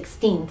October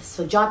 16th.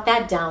 So jot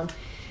that down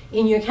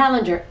in your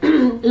calendar.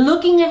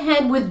 Looking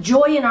ahead with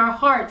joy in our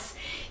hearts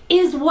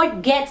is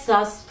what gets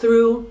us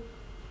through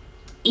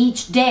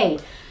each day.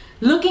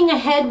 Looking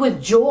ahead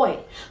with joy,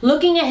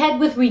 looking ahead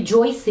with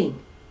rejoicing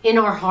in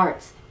our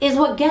hearts is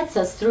what gets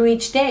us through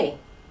each day.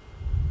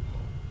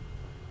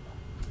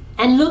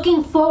 And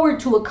looking forward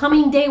to a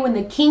coming day when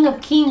the King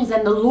of Kings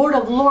and the Lord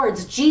of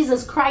Lords,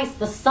 Jesus Christ,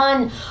 the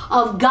Son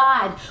of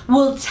God,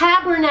 will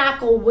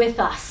tabernacle with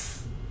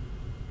us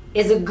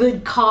is a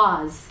good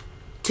cause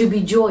to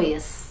be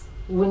joyous.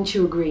 Wouldn't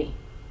you agree?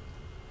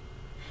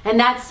 And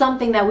that's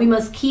something that we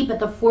must keep at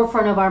the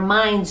forefront of our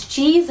minds.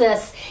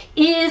 Jesus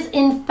is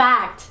in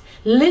fact,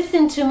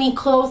 listen to me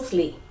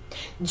closely,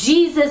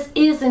 Jesus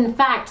is in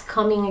fact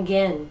coming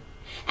again.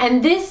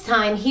 And this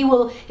time he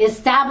will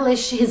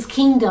establish his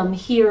kingdom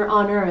here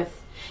on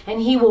earth.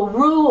 And he will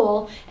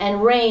rule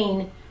and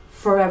reign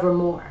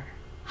forevermore.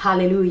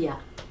 Hallelujah.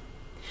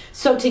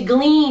 So to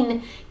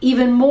glean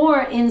even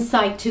more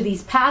insight to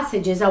these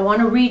passages, I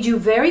want to read you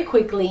very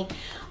quickly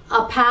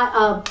a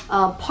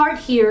part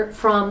here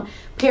from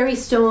Perry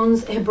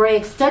Stone's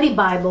Hebraic Study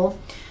Bible.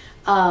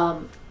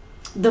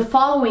 The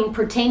following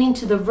pertaining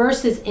to the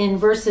verses in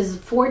verses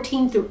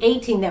 14 through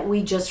 18 that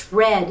we just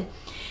read.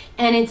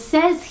 And it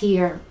says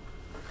here,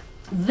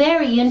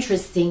 very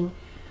interesting,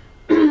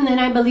 and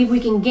I believe we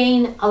can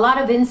gain a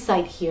lot of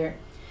insight here.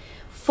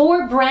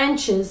 4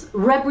 branches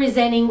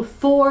representing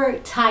 4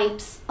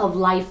 types of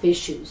life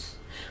issues.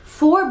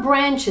 4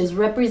 branches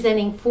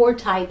representing 4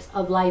 types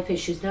of life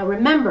issues. Now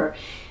remember,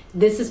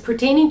 this is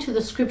pertaining to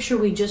the scripture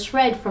we just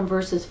read from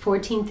verses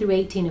 14 through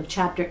 18 of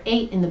chapter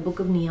 8 in the book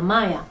of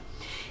Nehemiah.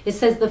 It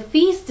says the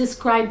feast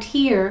described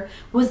here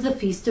was the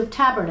Feast of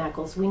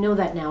Tabernacles. We know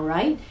that now,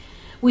 right?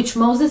 Which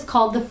Moses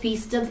called the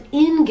Feast of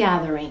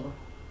Ingathering.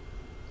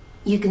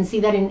 You can see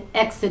that in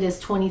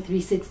Exodus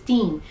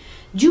 23:16.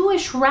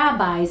 Jewish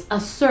rabbis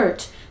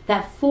assert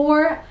that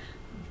 4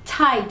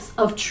 types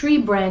of tree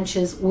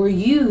branches were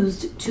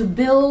used to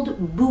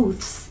build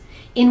booths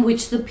in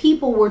which the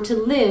people were to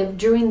live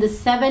during the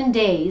 7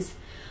 days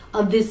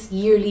of this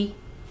yearly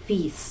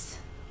feast.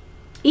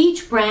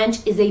 Each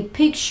branch is a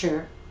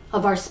picture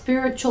of our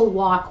spiritual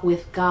walk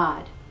with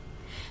God.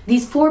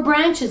 These 4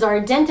 branches are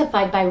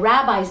identified by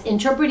rabbis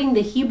interpreting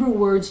the Hebrew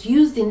words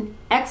used in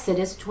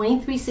Exodus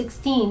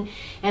 23:16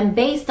 and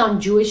based on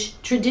Jewish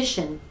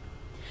tradition.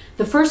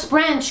 The first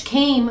branch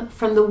came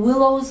from the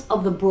willows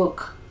of the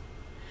brook.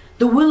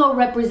 The willow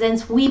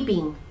represents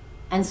weeping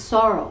and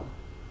sorrow.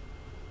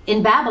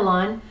 In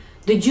Babylon,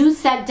 the Jews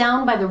sat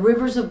down by the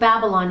rivers of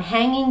Babylon,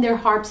 hanging their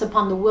harps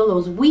upon the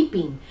willows,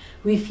 weeping,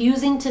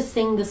 refusing to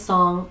sing the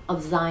song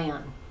of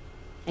Zion.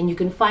 And you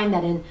can find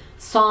that in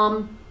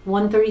Psalm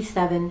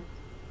 137,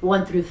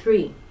 1 through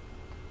 3.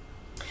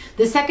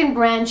 The second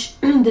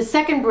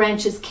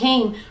branches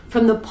came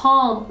from the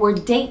palm or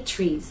date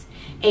trees,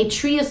 a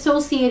tree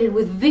associated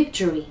with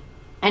victory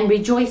and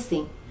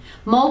rejoicing.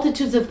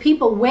 Multitudes of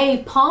people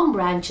waved palm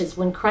branches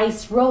when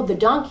Christ rode the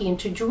donkey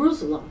into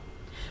Jerusalem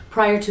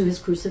prior to his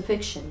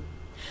crucifixion.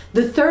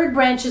 The third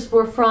branches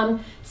were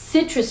from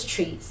citrus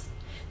trees.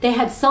 They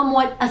had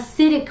somewhat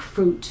acidic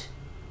fruit,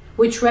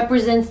 which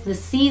represents the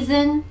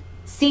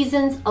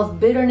seasons of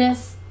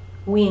bitterness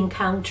we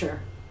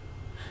encounter.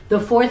 The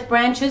fourth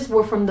branches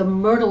were from the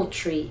myrtle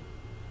tree,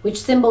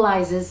 which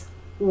symbolizes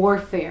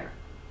warfare.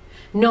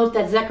 Note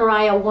that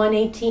Zechariah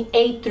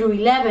 1:8 through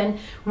 11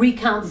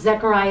 recounts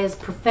Zechariah's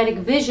prophetic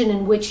vision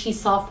in which he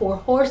saw 4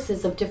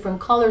 horses of different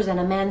colors and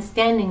a man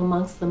standing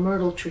amongst the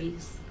myrtle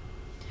trees.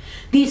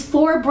 These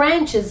 4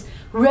 branches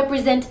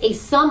represent and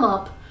sum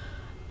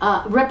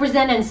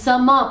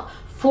up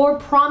 4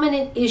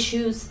 prominent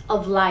issues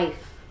of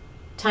life: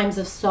 times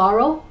of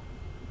sorrow,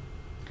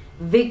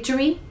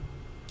 victory,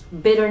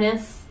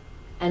 bitterness,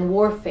 and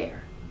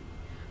warfare.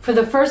 For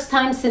the first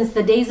time since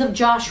the days of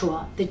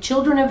Joshua, the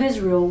children of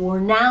Israel were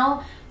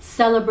now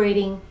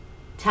celebrating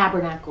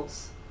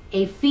tabernacles,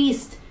 a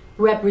feast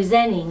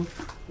representing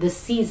the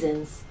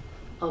seasons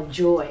of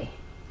joy.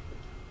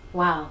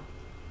 Wow.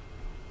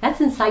 That's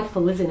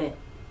insightful, isn't it?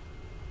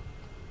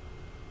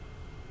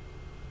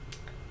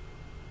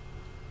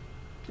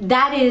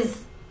 That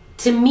is,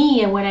 to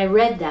me, and when I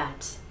read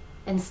that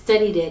and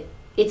studied it,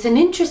 it's an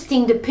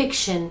interesting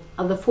depiction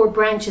of the 4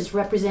 branches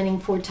representing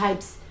 4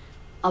 types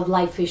of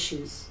life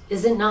issues,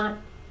 is it not?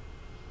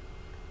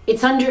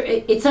 It's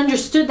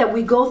understood that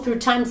we go through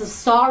times of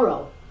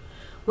sorrow.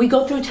 We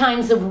go through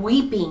times of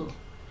weeping.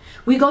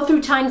 We go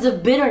through times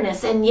of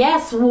bitterness, and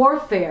yes,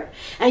 warfare,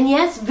 and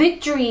yes,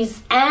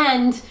 victories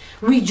and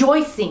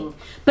rejoicing.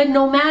 But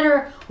no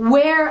matter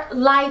where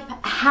life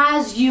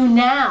has you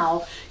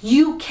now,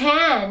 you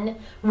can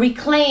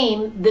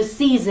reclaim the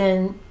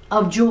season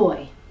of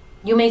joy.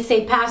 You may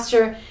say,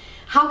 Pastor,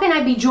 how can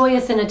I be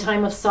joyous in a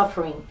time of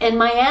suffering? And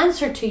my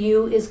answer to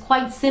you is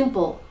quite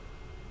simple.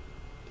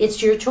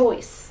 It's your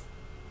choice.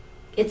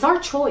 It's our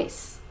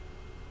choice.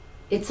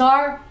 It's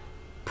our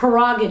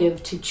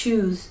prerogative to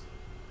choose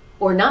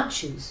or not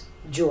choose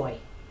joy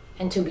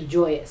and to be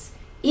joyous,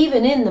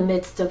 even in the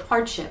midst of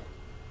hardship.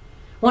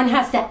 One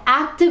has to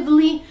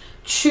actively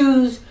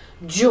choose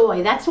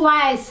joy. That's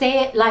why I say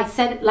it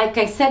like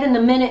I said in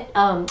a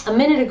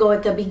minute ago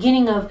at the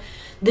beginning of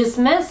this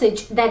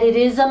message, that it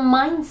is a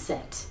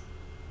mindset.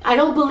 I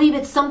don't believe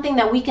it's something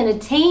that we can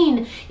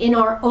attain in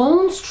our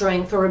own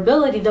strength or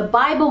ability. The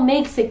Bible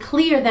makes it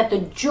clear that the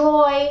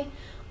joy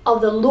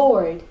of the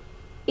Lord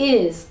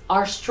is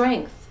our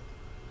strength.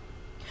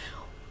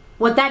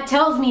 What that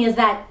tells me is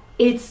that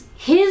it's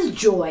His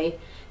joy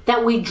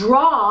that we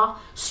draw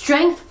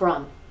strength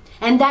from.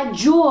 And that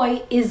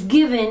joy is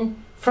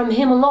given from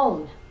Him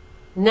alone.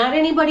 Not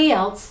anybody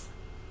else.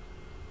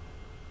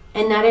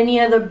 And not any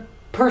other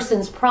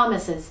person's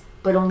promises,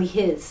 but only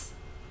His.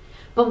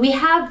 But we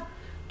have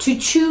to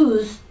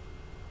choose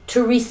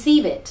to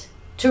receive it,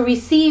 to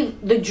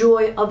receive the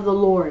joy of the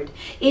Lord.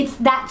 It's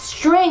that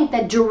strength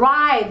that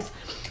derives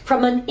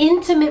from an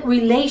intimate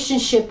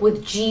relationship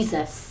with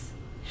Jesus.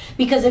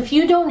 Because if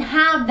you don't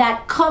have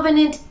that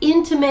covenant,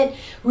 intimate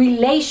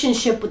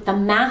relationship with the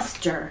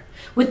Master,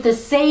 with the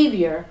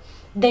Savior,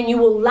 then you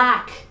will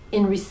lack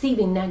in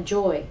receiving that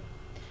joy.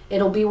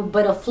 It'll be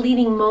but a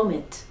fleeting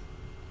moment.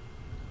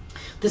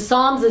 The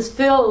Psalms is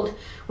filled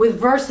with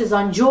verses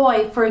on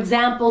joy. For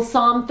example,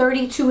 Psalm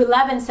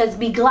 32:11 says,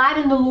 "Be glad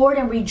in the Lord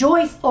and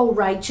rejoice, O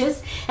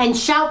righteous, and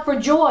shout for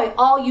joy,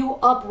 all you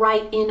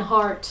upright in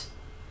heart."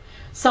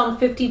 Psalm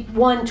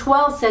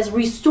 51:12 says,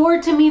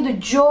 "Restore to me the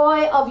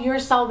joy of your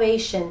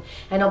salvation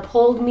and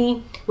uphold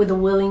me with a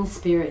willing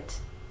spirit."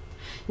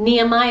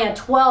 Nehemiah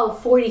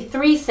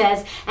 12:43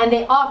 says, "And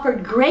they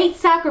offered great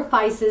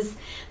sacrifices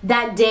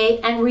that day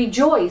and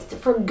rejoiced,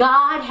 for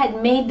God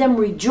had made them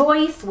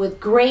rejoice with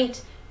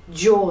great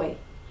joy.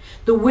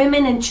 The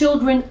women and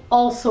children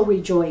also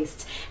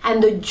rejoiced,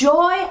 and the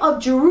joy of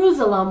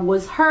Jerusalem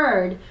was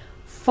heard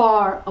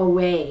far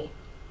away."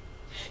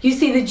 You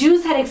see, the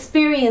Jews had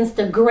experienced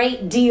a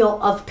great deal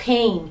of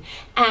pain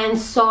and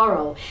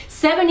sorrow.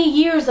 70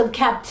 years of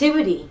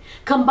captivity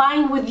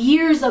combined with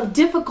years of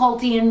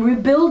difficulty in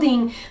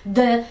rebuilding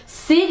the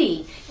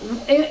city.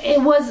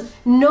 It was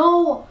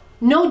no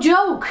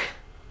joke.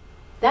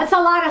 That's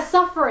a lot of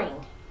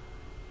suffering.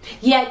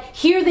 Yet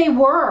here they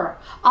were,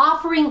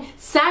 offering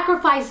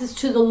sacrifices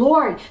to the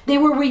Lord. They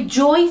were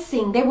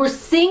rejoicing. They were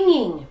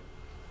singing.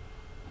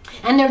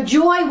 And their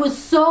joy was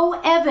so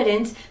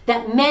evident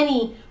that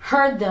many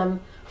heard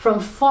them from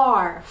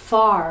far,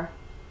 far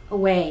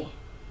away.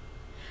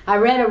 I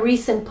read a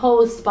recent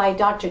post by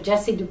Dr.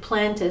 Jesse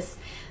Duplantis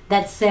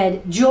that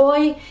said,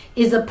 "Joy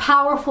is a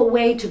powerful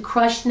way to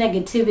crush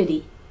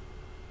negativity.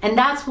 And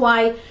that's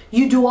why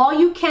you do all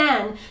you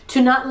can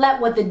to not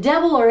let what the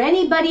devil or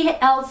anybody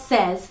else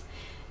says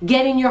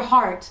get in your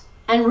heart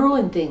and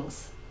ruin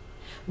things."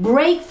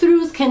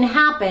 Breakthroughs can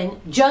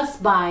happen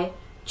just by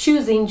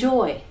choosing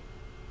joy.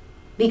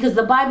 Because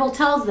the Bible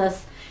tells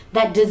us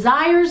that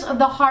desires of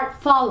the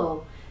heart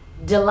follow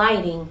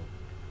delighting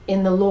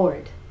in the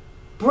Lord.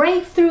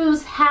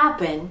 Breakthroughs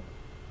happen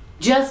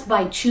just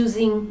by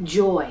choosing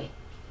joy.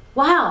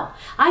 Wow,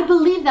 I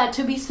believe that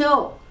to be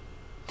so.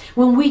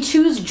 When we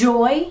choose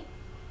joy,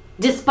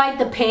 despite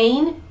the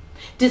pain,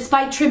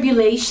 despite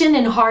tribulation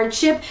and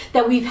hardship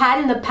that we've had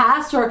in the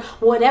past or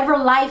whatever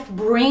life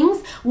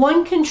brings,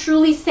 one can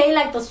truly say,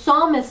 like the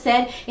psalmist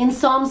said in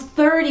Psalms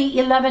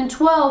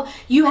 30:11-12,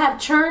 "You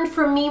have turned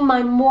for me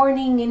my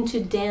mourning into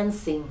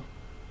dancing.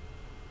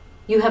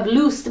 You have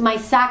loosed my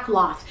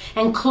sackcloth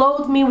and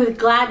clothed me with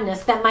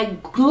gladness, that my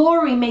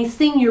glory may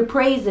sing your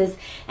praises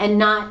and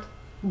not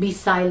be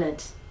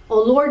silent.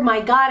 O Lord my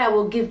God, I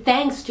will give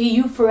thanks to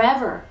you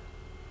forever."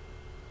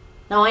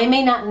 Now, I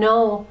may not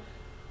know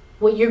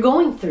what you're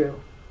going through,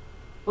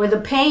 or the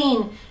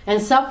pain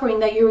and suffering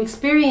that you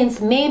experience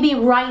maybe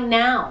right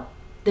now,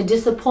 the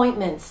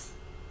disappointments,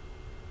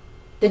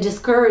 the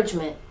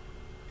discouragement,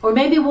 or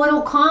maybe what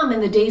will come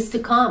in the days to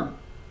come.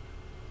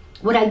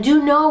 What I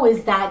do know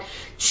is that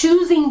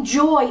choosing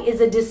joy is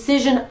a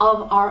decision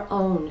of our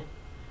own.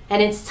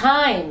 And it's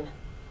time,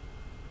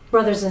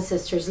 brothers and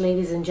sisters,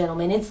 ladies and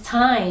gentlemen, it's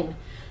time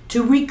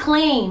to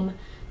reclaim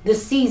the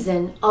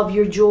season of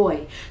your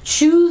joy.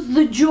 Choose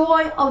the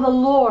joy of the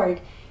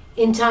Lord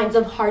in times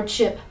of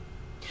hardship.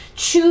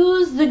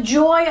 Choose the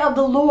joy of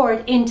the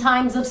Lord in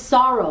times of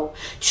sorrow.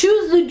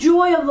 Choose the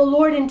joy of the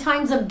Lord in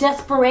times of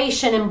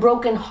desperation and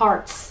broken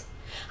hearts.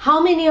 How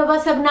many of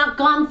us have not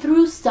gone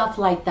through stuff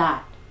like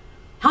that?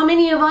 How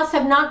many of us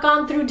have not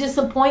gone through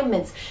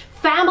disappointments?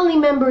 Family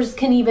members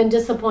can even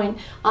disappoint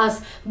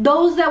us.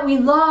 Those that we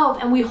love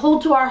and we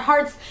hold to our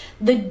hearts,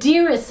 the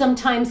dearest,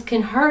 sometimes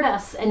can hurt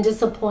us and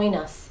disappoint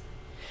us.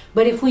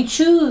 But if we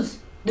choose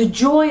the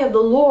joy of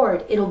the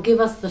Lord, it'll give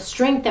us the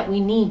strength that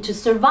we need to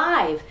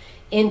survive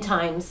in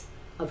times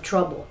of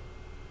trouble.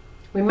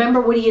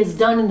 Remember what He has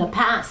done in the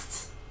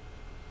past.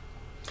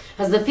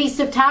 As the Feast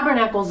of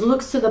Tabernacles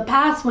looks to the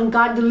past when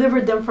God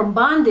delivered them from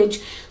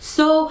bondage,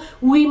 so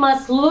we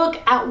must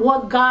look at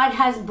what God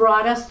has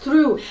brought us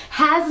through.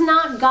 Has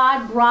not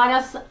God brought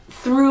us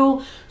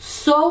through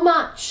so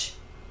much?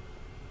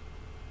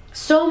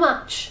 So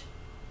much.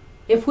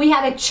 If we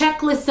had a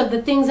checklist of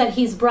the things that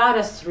He's brought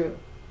us through,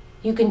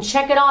 you can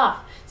check it off.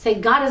 Say,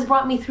 God has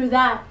brought me through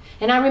that.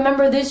 And I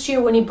remember this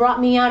year when He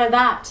brought me out of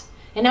that.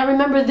 And I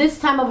remember this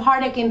time of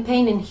heartache and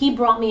pain, and He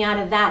brought me out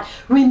of that.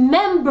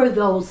 Remember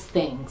those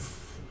things.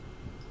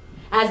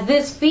 As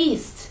this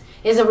feast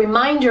is a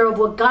reminder of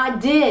what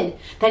God did,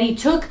 that he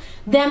took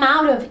them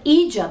out of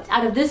Egypt,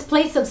 out of this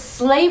place of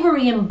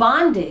slavery and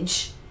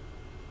bondage,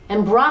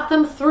 and brought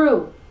them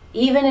through,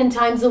 even in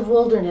times of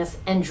wilderness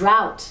and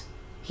drought.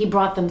 He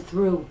brought them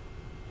through.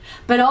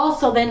 But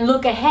also then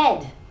look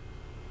ahead,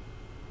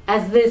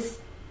 as this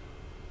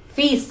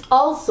feast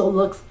also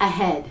looks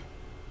ahead,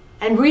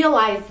 and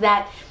realize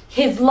that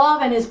his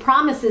love and his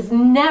promises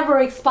never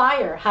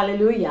expire.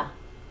 Hallelujah.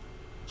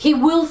 He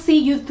will see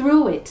you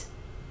through it.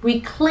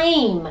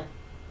 Reclaim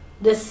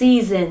the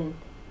season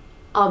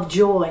of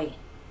joy.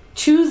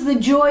 Choose the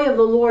joy of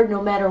the Lord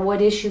no matter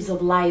what issues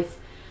of life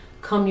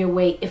come your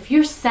way. If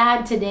you're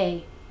sad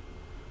today,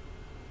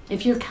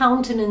 if your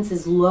countenance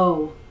is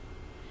low,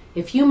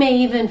 if you may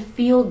even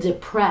feel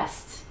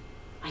depressed,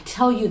 I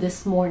tell you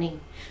this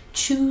morning,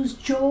 choose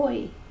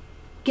joy.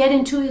 Get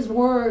into his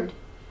word.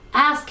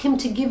 Ask him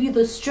to give you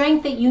the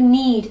strength that you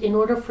need in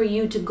order for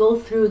you to go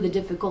through the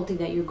difficulty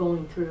that you're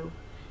going through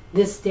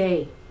this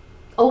day.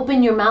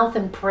 Open your mouth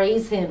and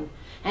praise him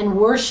and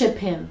worship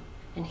him,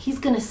 and he's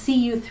going to see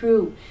you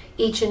through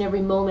each and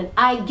every moment.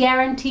 I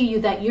guarantee you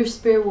that your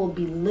spirit will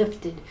be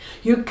lifted.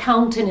 Your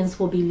countenance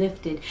will be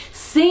lifted.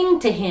 Sing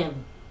to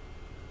him.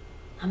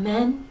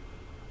 Amen.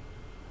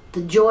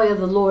 The joy of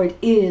the Lord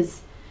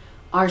is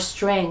our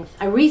strength.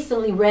 I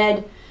recently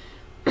read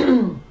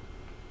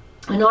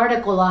an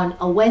article on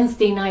a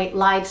Wednesday night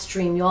live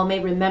stream. You all may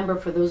remember,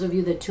 for those of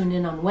you that tune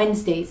in on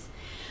Wednesdays.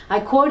 I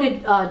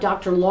quoted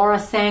Dr. Laura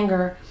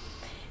Sanger,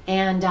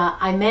 and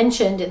I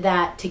mentioned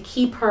that to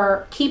keep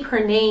her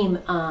name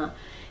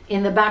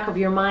in the back of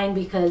your mind,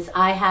 because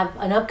I have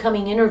an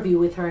upcoming interview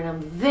with her, and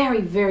I'm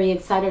very, very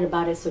excited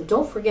about it. So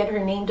don't forget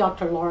her name,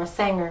 Dr. Laura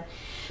Sanger.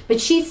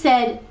 But she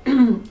said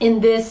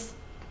in this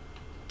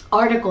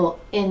article,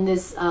 in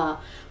this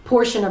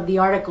portion of the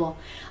article,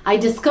 I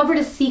discovered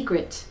a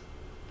secret.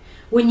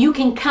 When you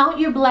can count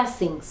your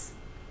blessings,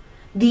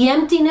 the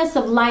emptiness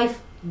of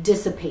life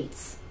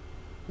dissipates.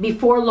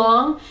 Before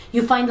long,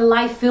 you find a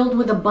life filled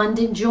with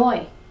abundant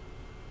joy.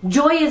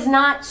 Joy is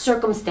not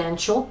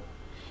circumstantial.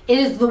 It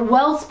is the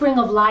wellspring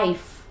of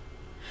life.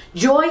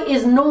 Joy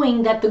is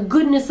knowing that the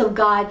goodness of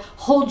God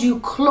holds you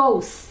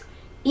close,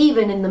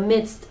 even in the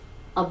midst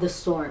of the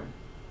storm.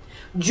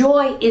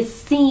 Joy is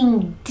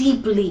seeing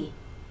deeply.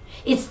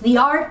 It's the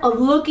art of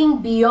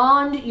looking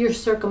beyond your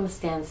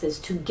circumstances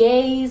to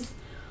gaze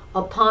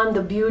upon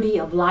the beauty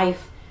of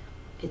life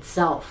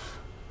itself.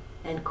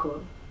 End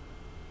quote.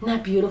 Isn't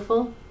that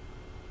beautiful?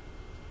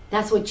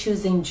 That's what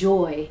choosing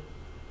joy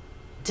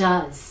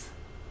does.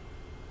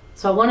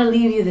 So I want to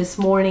leave you this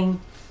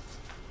morning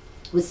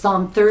with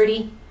Psalm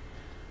 30,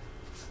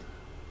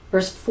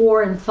 verse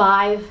 4 and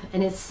 5.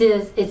 And it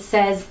says,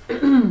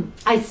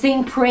 I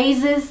sing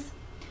praises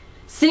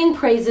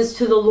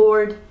to the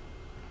Lord,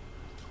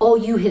 all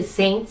you his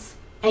saints,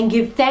 and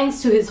give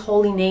thanks to his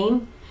holy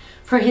name.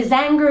 For his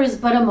anger is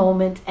but a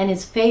moment, and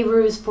his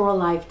favor is for a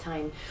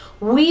lifetime.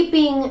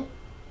 Weeping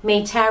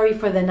may tarry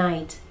for the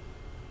night,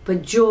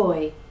 but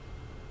joy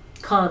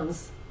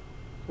comes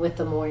with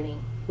the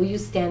morning. Will you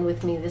stand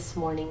with me this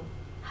morning?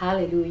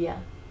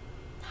 Hallelujah.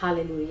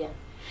 Hallelujah.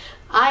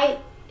 I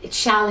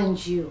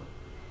challenge you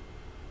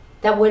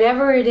that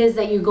whatever it is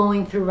that you're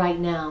going through right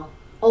now,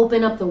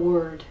 open up the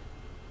word.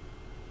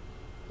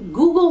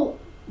 Google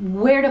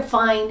where to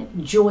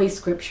find joy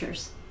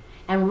scriptures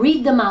and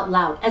read them out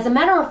loud. As a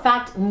matter of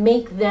fact,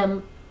 make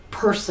them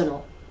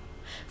personal.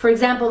 For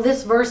example,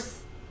 this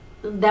verse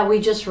that we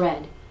just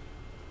read,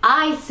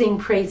 I sing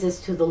praises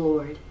to the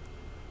Lord.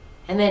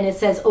 And then it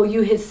says, oh,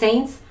 you his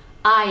saints,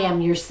 I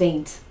am your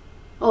saint.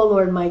 Oh,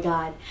 Lord, my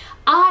God,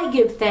 I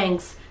give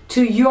thanks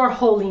to your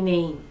holy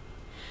name.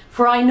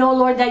 For I know,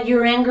 Lord, that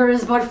your anger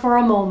is but for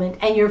a moment,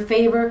 and your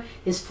favor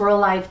is for a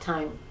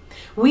lifetime.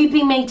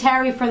 Weeping may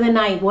tarry for the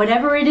night.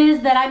 Whatever it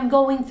is that I'm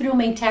going through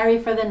may tarry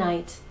for the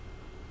night.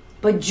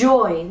 But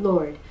joy,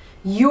 Lord,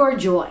 your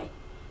joy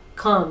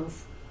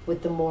comes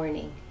with the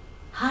morning.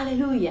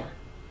 Hallelujah.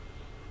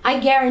 I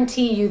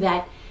guarantee you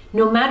that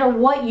no matter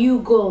what you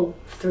go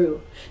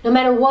through, no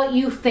matter what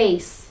you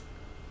face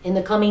in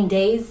the coming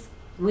days,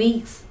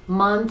 weeks,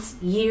 months,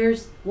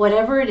 years,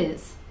 whatever it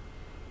is,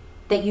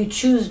 that you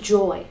choose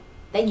joy,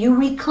 that you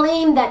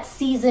reclaim that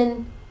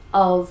season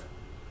of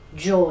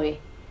joy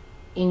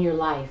in your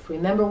life.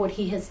 Remember what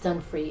he has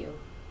done for you.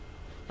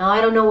 Now,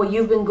 I don't know what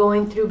you've been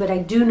going through, but I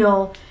do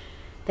know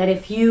that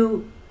if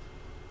you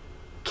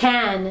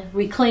can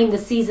reclaim the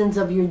seasons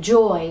of your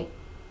joy,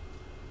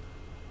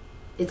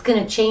 it's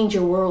going to change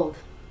your world.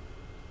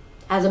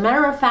 As a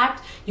matter of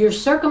fact, your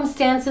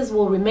circumstances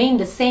will remain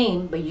the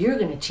same, but you're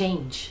going to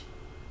change.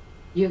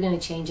 You're going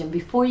to change. And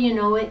before you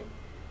know it,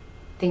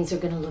 things are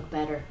going to look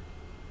better.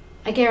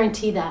 I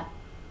guarantee that.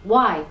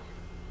 Why?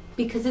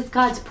 Because it's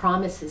God's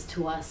promises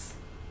to us.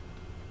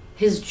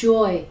 His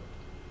joy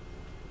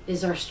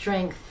is our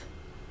strength.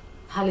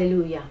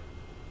 Hallelujah.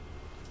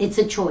 It's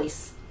a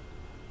choice.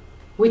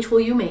 Which will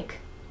you make?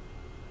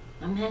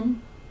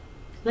 Amen.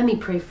 Let me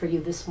pray for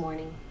you this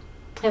morning.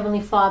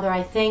 Heavenly Father,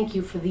 I thank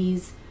you for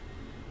these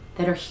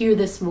that are here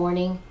this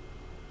morning.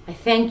 I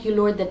thank you,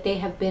 Lord, that they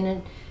have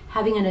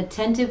having an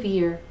attentive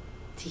ear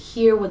to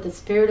hear what the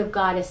Spirit of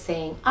God is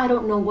saying. I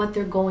don't know what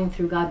they're going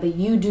through, God, but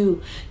you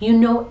do. You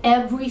know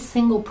every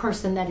single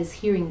person that is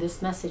hearing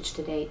this message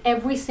today,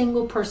 every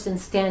single person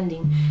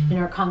standing in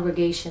our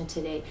congregation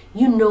today.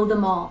 You know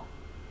them all.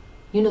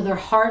 You know their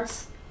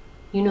hearts.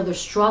 You know their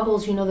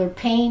struggles. You know their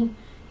pain.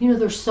 You know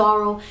their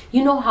sorrow.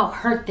 You know how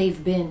hurt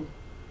they've been.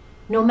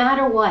 No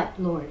matter what,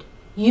 Lord,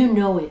 you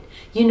know it.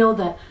 You know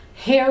the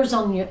hairs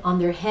on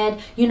their head.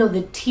 You know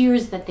the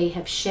tears that they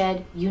have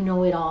shed. You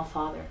know it all,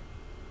 Father.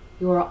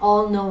 You are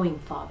all-knowing,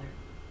 Father.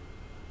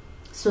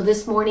 So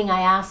this morning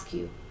I ask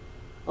you,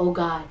 oh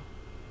God,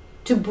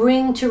 to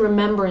bring to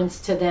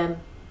remembrance to them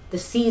the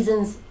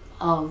seasons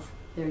of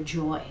their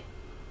joy.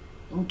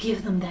 And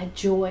give them that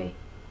joy.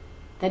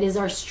 That is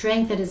our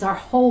strength. That is our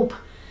hope.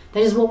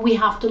 That is what we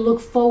have to look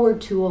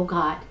forward to, oh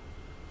God.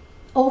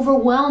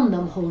 Overwhelm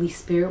them, Holy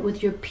Spirit,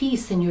 with your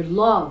peace and your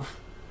love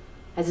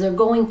as they're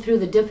going through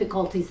the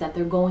difficulties that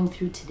they're going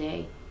through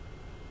today.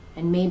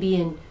 And maybe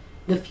in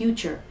the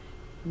future.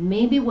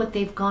 Maybe what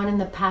they've gone in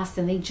the past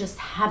and they just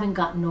haven't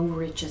gotten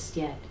over it just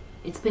yet.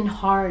 It's been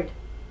hard,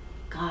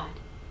 God,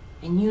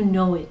 and you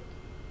know it.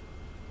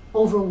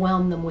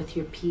 Overwhelm them with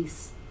your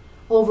peace.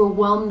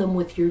 Overwhelm them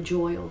with your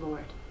joy, O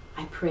Lord.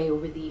 I pray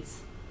over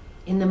these.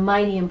 In the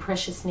mighty and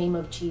precious name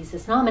of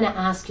Jesus. Now I'm going to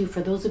ask you,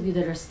 for those of you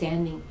that are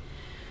standing,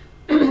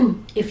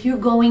 if you're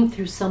going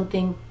through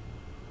something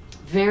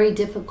very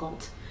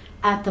difficult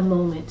at the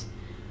moment,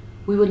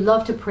 we would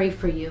love to pray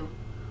for you.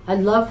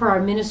 I'd love for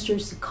our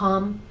ministers to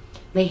come,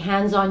 lay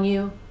hands on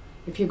you.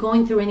 If you're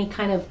going through any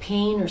kind of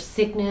pain or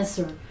sickness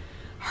or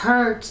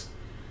hurt,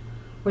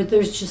 or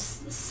there's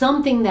just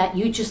something that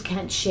you just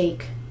can't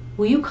shake,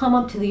 will you come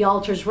up to the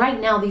altars? Right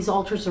now, these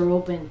altars are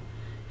open.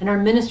 And our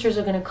ministers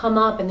are going to come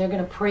up and they're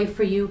going to pray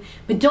for you.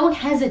 But don't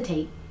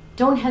hesitate.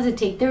 Don't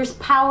hesitate. There's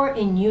power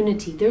in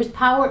unity. There's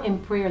power in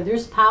prayer.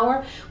 There's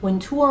power when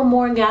two or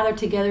more gather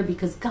together,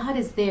 because God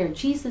is there.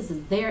 Jesus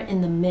is there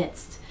in the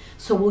midst.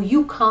 So will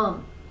you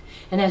come?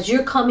 And as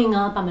you're coming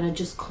up, I'm going to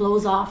just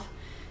close off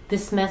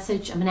this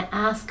message. I'm going to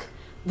ask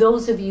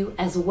those of you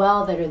as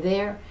well that are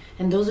there,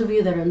 and those of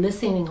you that are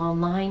listening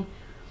online,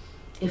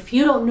 if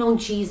you don't know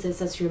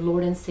Jesus as your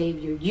Lord and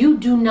Savior, you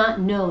do not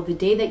know the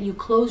day that you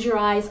close your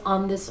eyes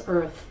on this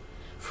earth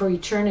for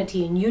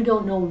eternity, and you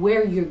don't know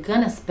where you're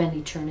going to spend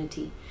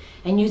eternity.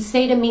 And you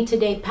say to me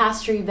today,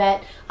 Pastor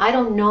Yvette, I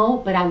don't know,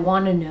 but I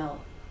want to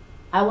know.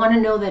 I want to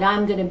know that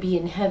I'm going to be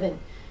in heaven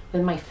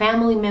with my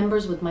family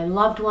members, with my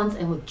loved ones,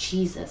 and with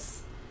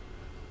Jesus.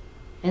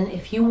 And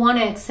if you want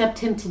to accept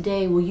him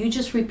today, will you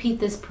just repeat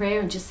this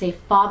prayer and just say,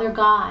 Father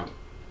God,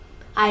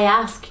 I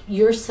ask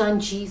your son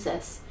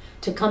Jesus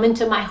to come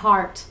into my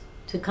heart,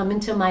 to come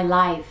into my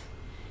life,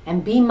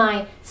 and be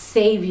my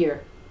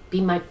Savior,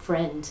 be my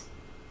friend.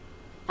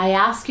 I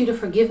ask you to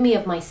forgive me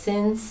of my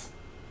sins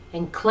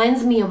and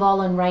cleanse me of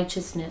all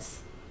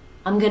unrighteousness.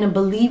 I'm going to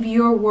believe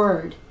your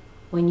word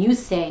when you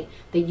say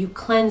that you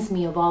cleanse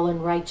me of all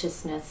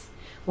unrighteousness,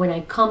 when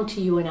I come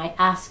to you and I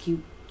ask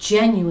you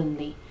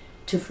genuinely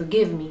to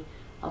forgive me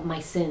of my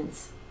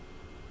sins.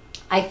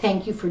 I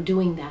thank you for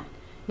doing that.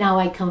 Now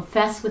I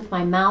confess with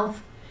my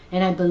mouth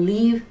and I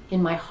believe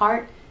in my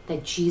heart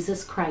that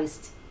Jesus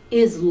Christ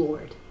is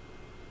Lord.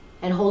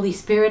 And Holy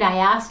Spirit, I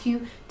ask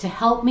you to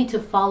help me to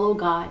follow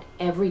God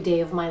every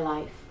day of my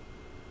life.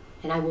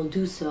 And I will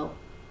do so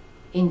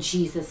in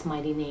Jesus'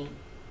 mighty name.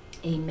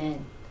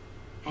 Amen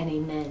and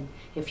amen.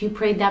 If you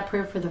prayed that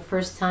prayer for the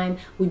first time,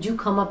 would you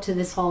come up to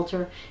this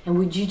altar and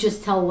would you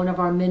just tell one of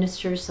our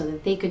ministers so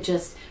that they could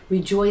just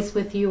rejoice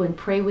with you and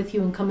pray with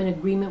you and come in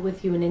agreement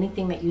with you in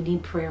anything that you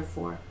need prayer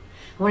for.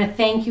 I want to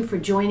thank you for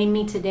joining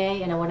me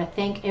today, and I want to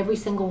thank every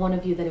single one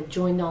of you that have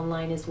joined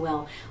online as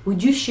well.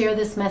 Would you share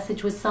this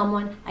message with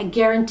someone? I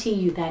guarantee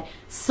you that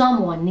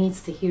someone needs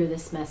to hear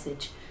this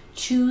message.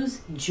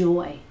 Choose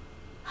joy.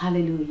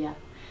 Hallelujah.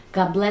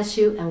 God bless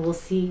you, and we'll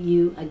see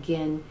you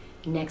again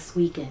next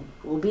weekend.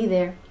 We'll be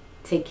there.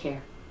 Take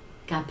care.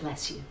 God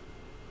bless you.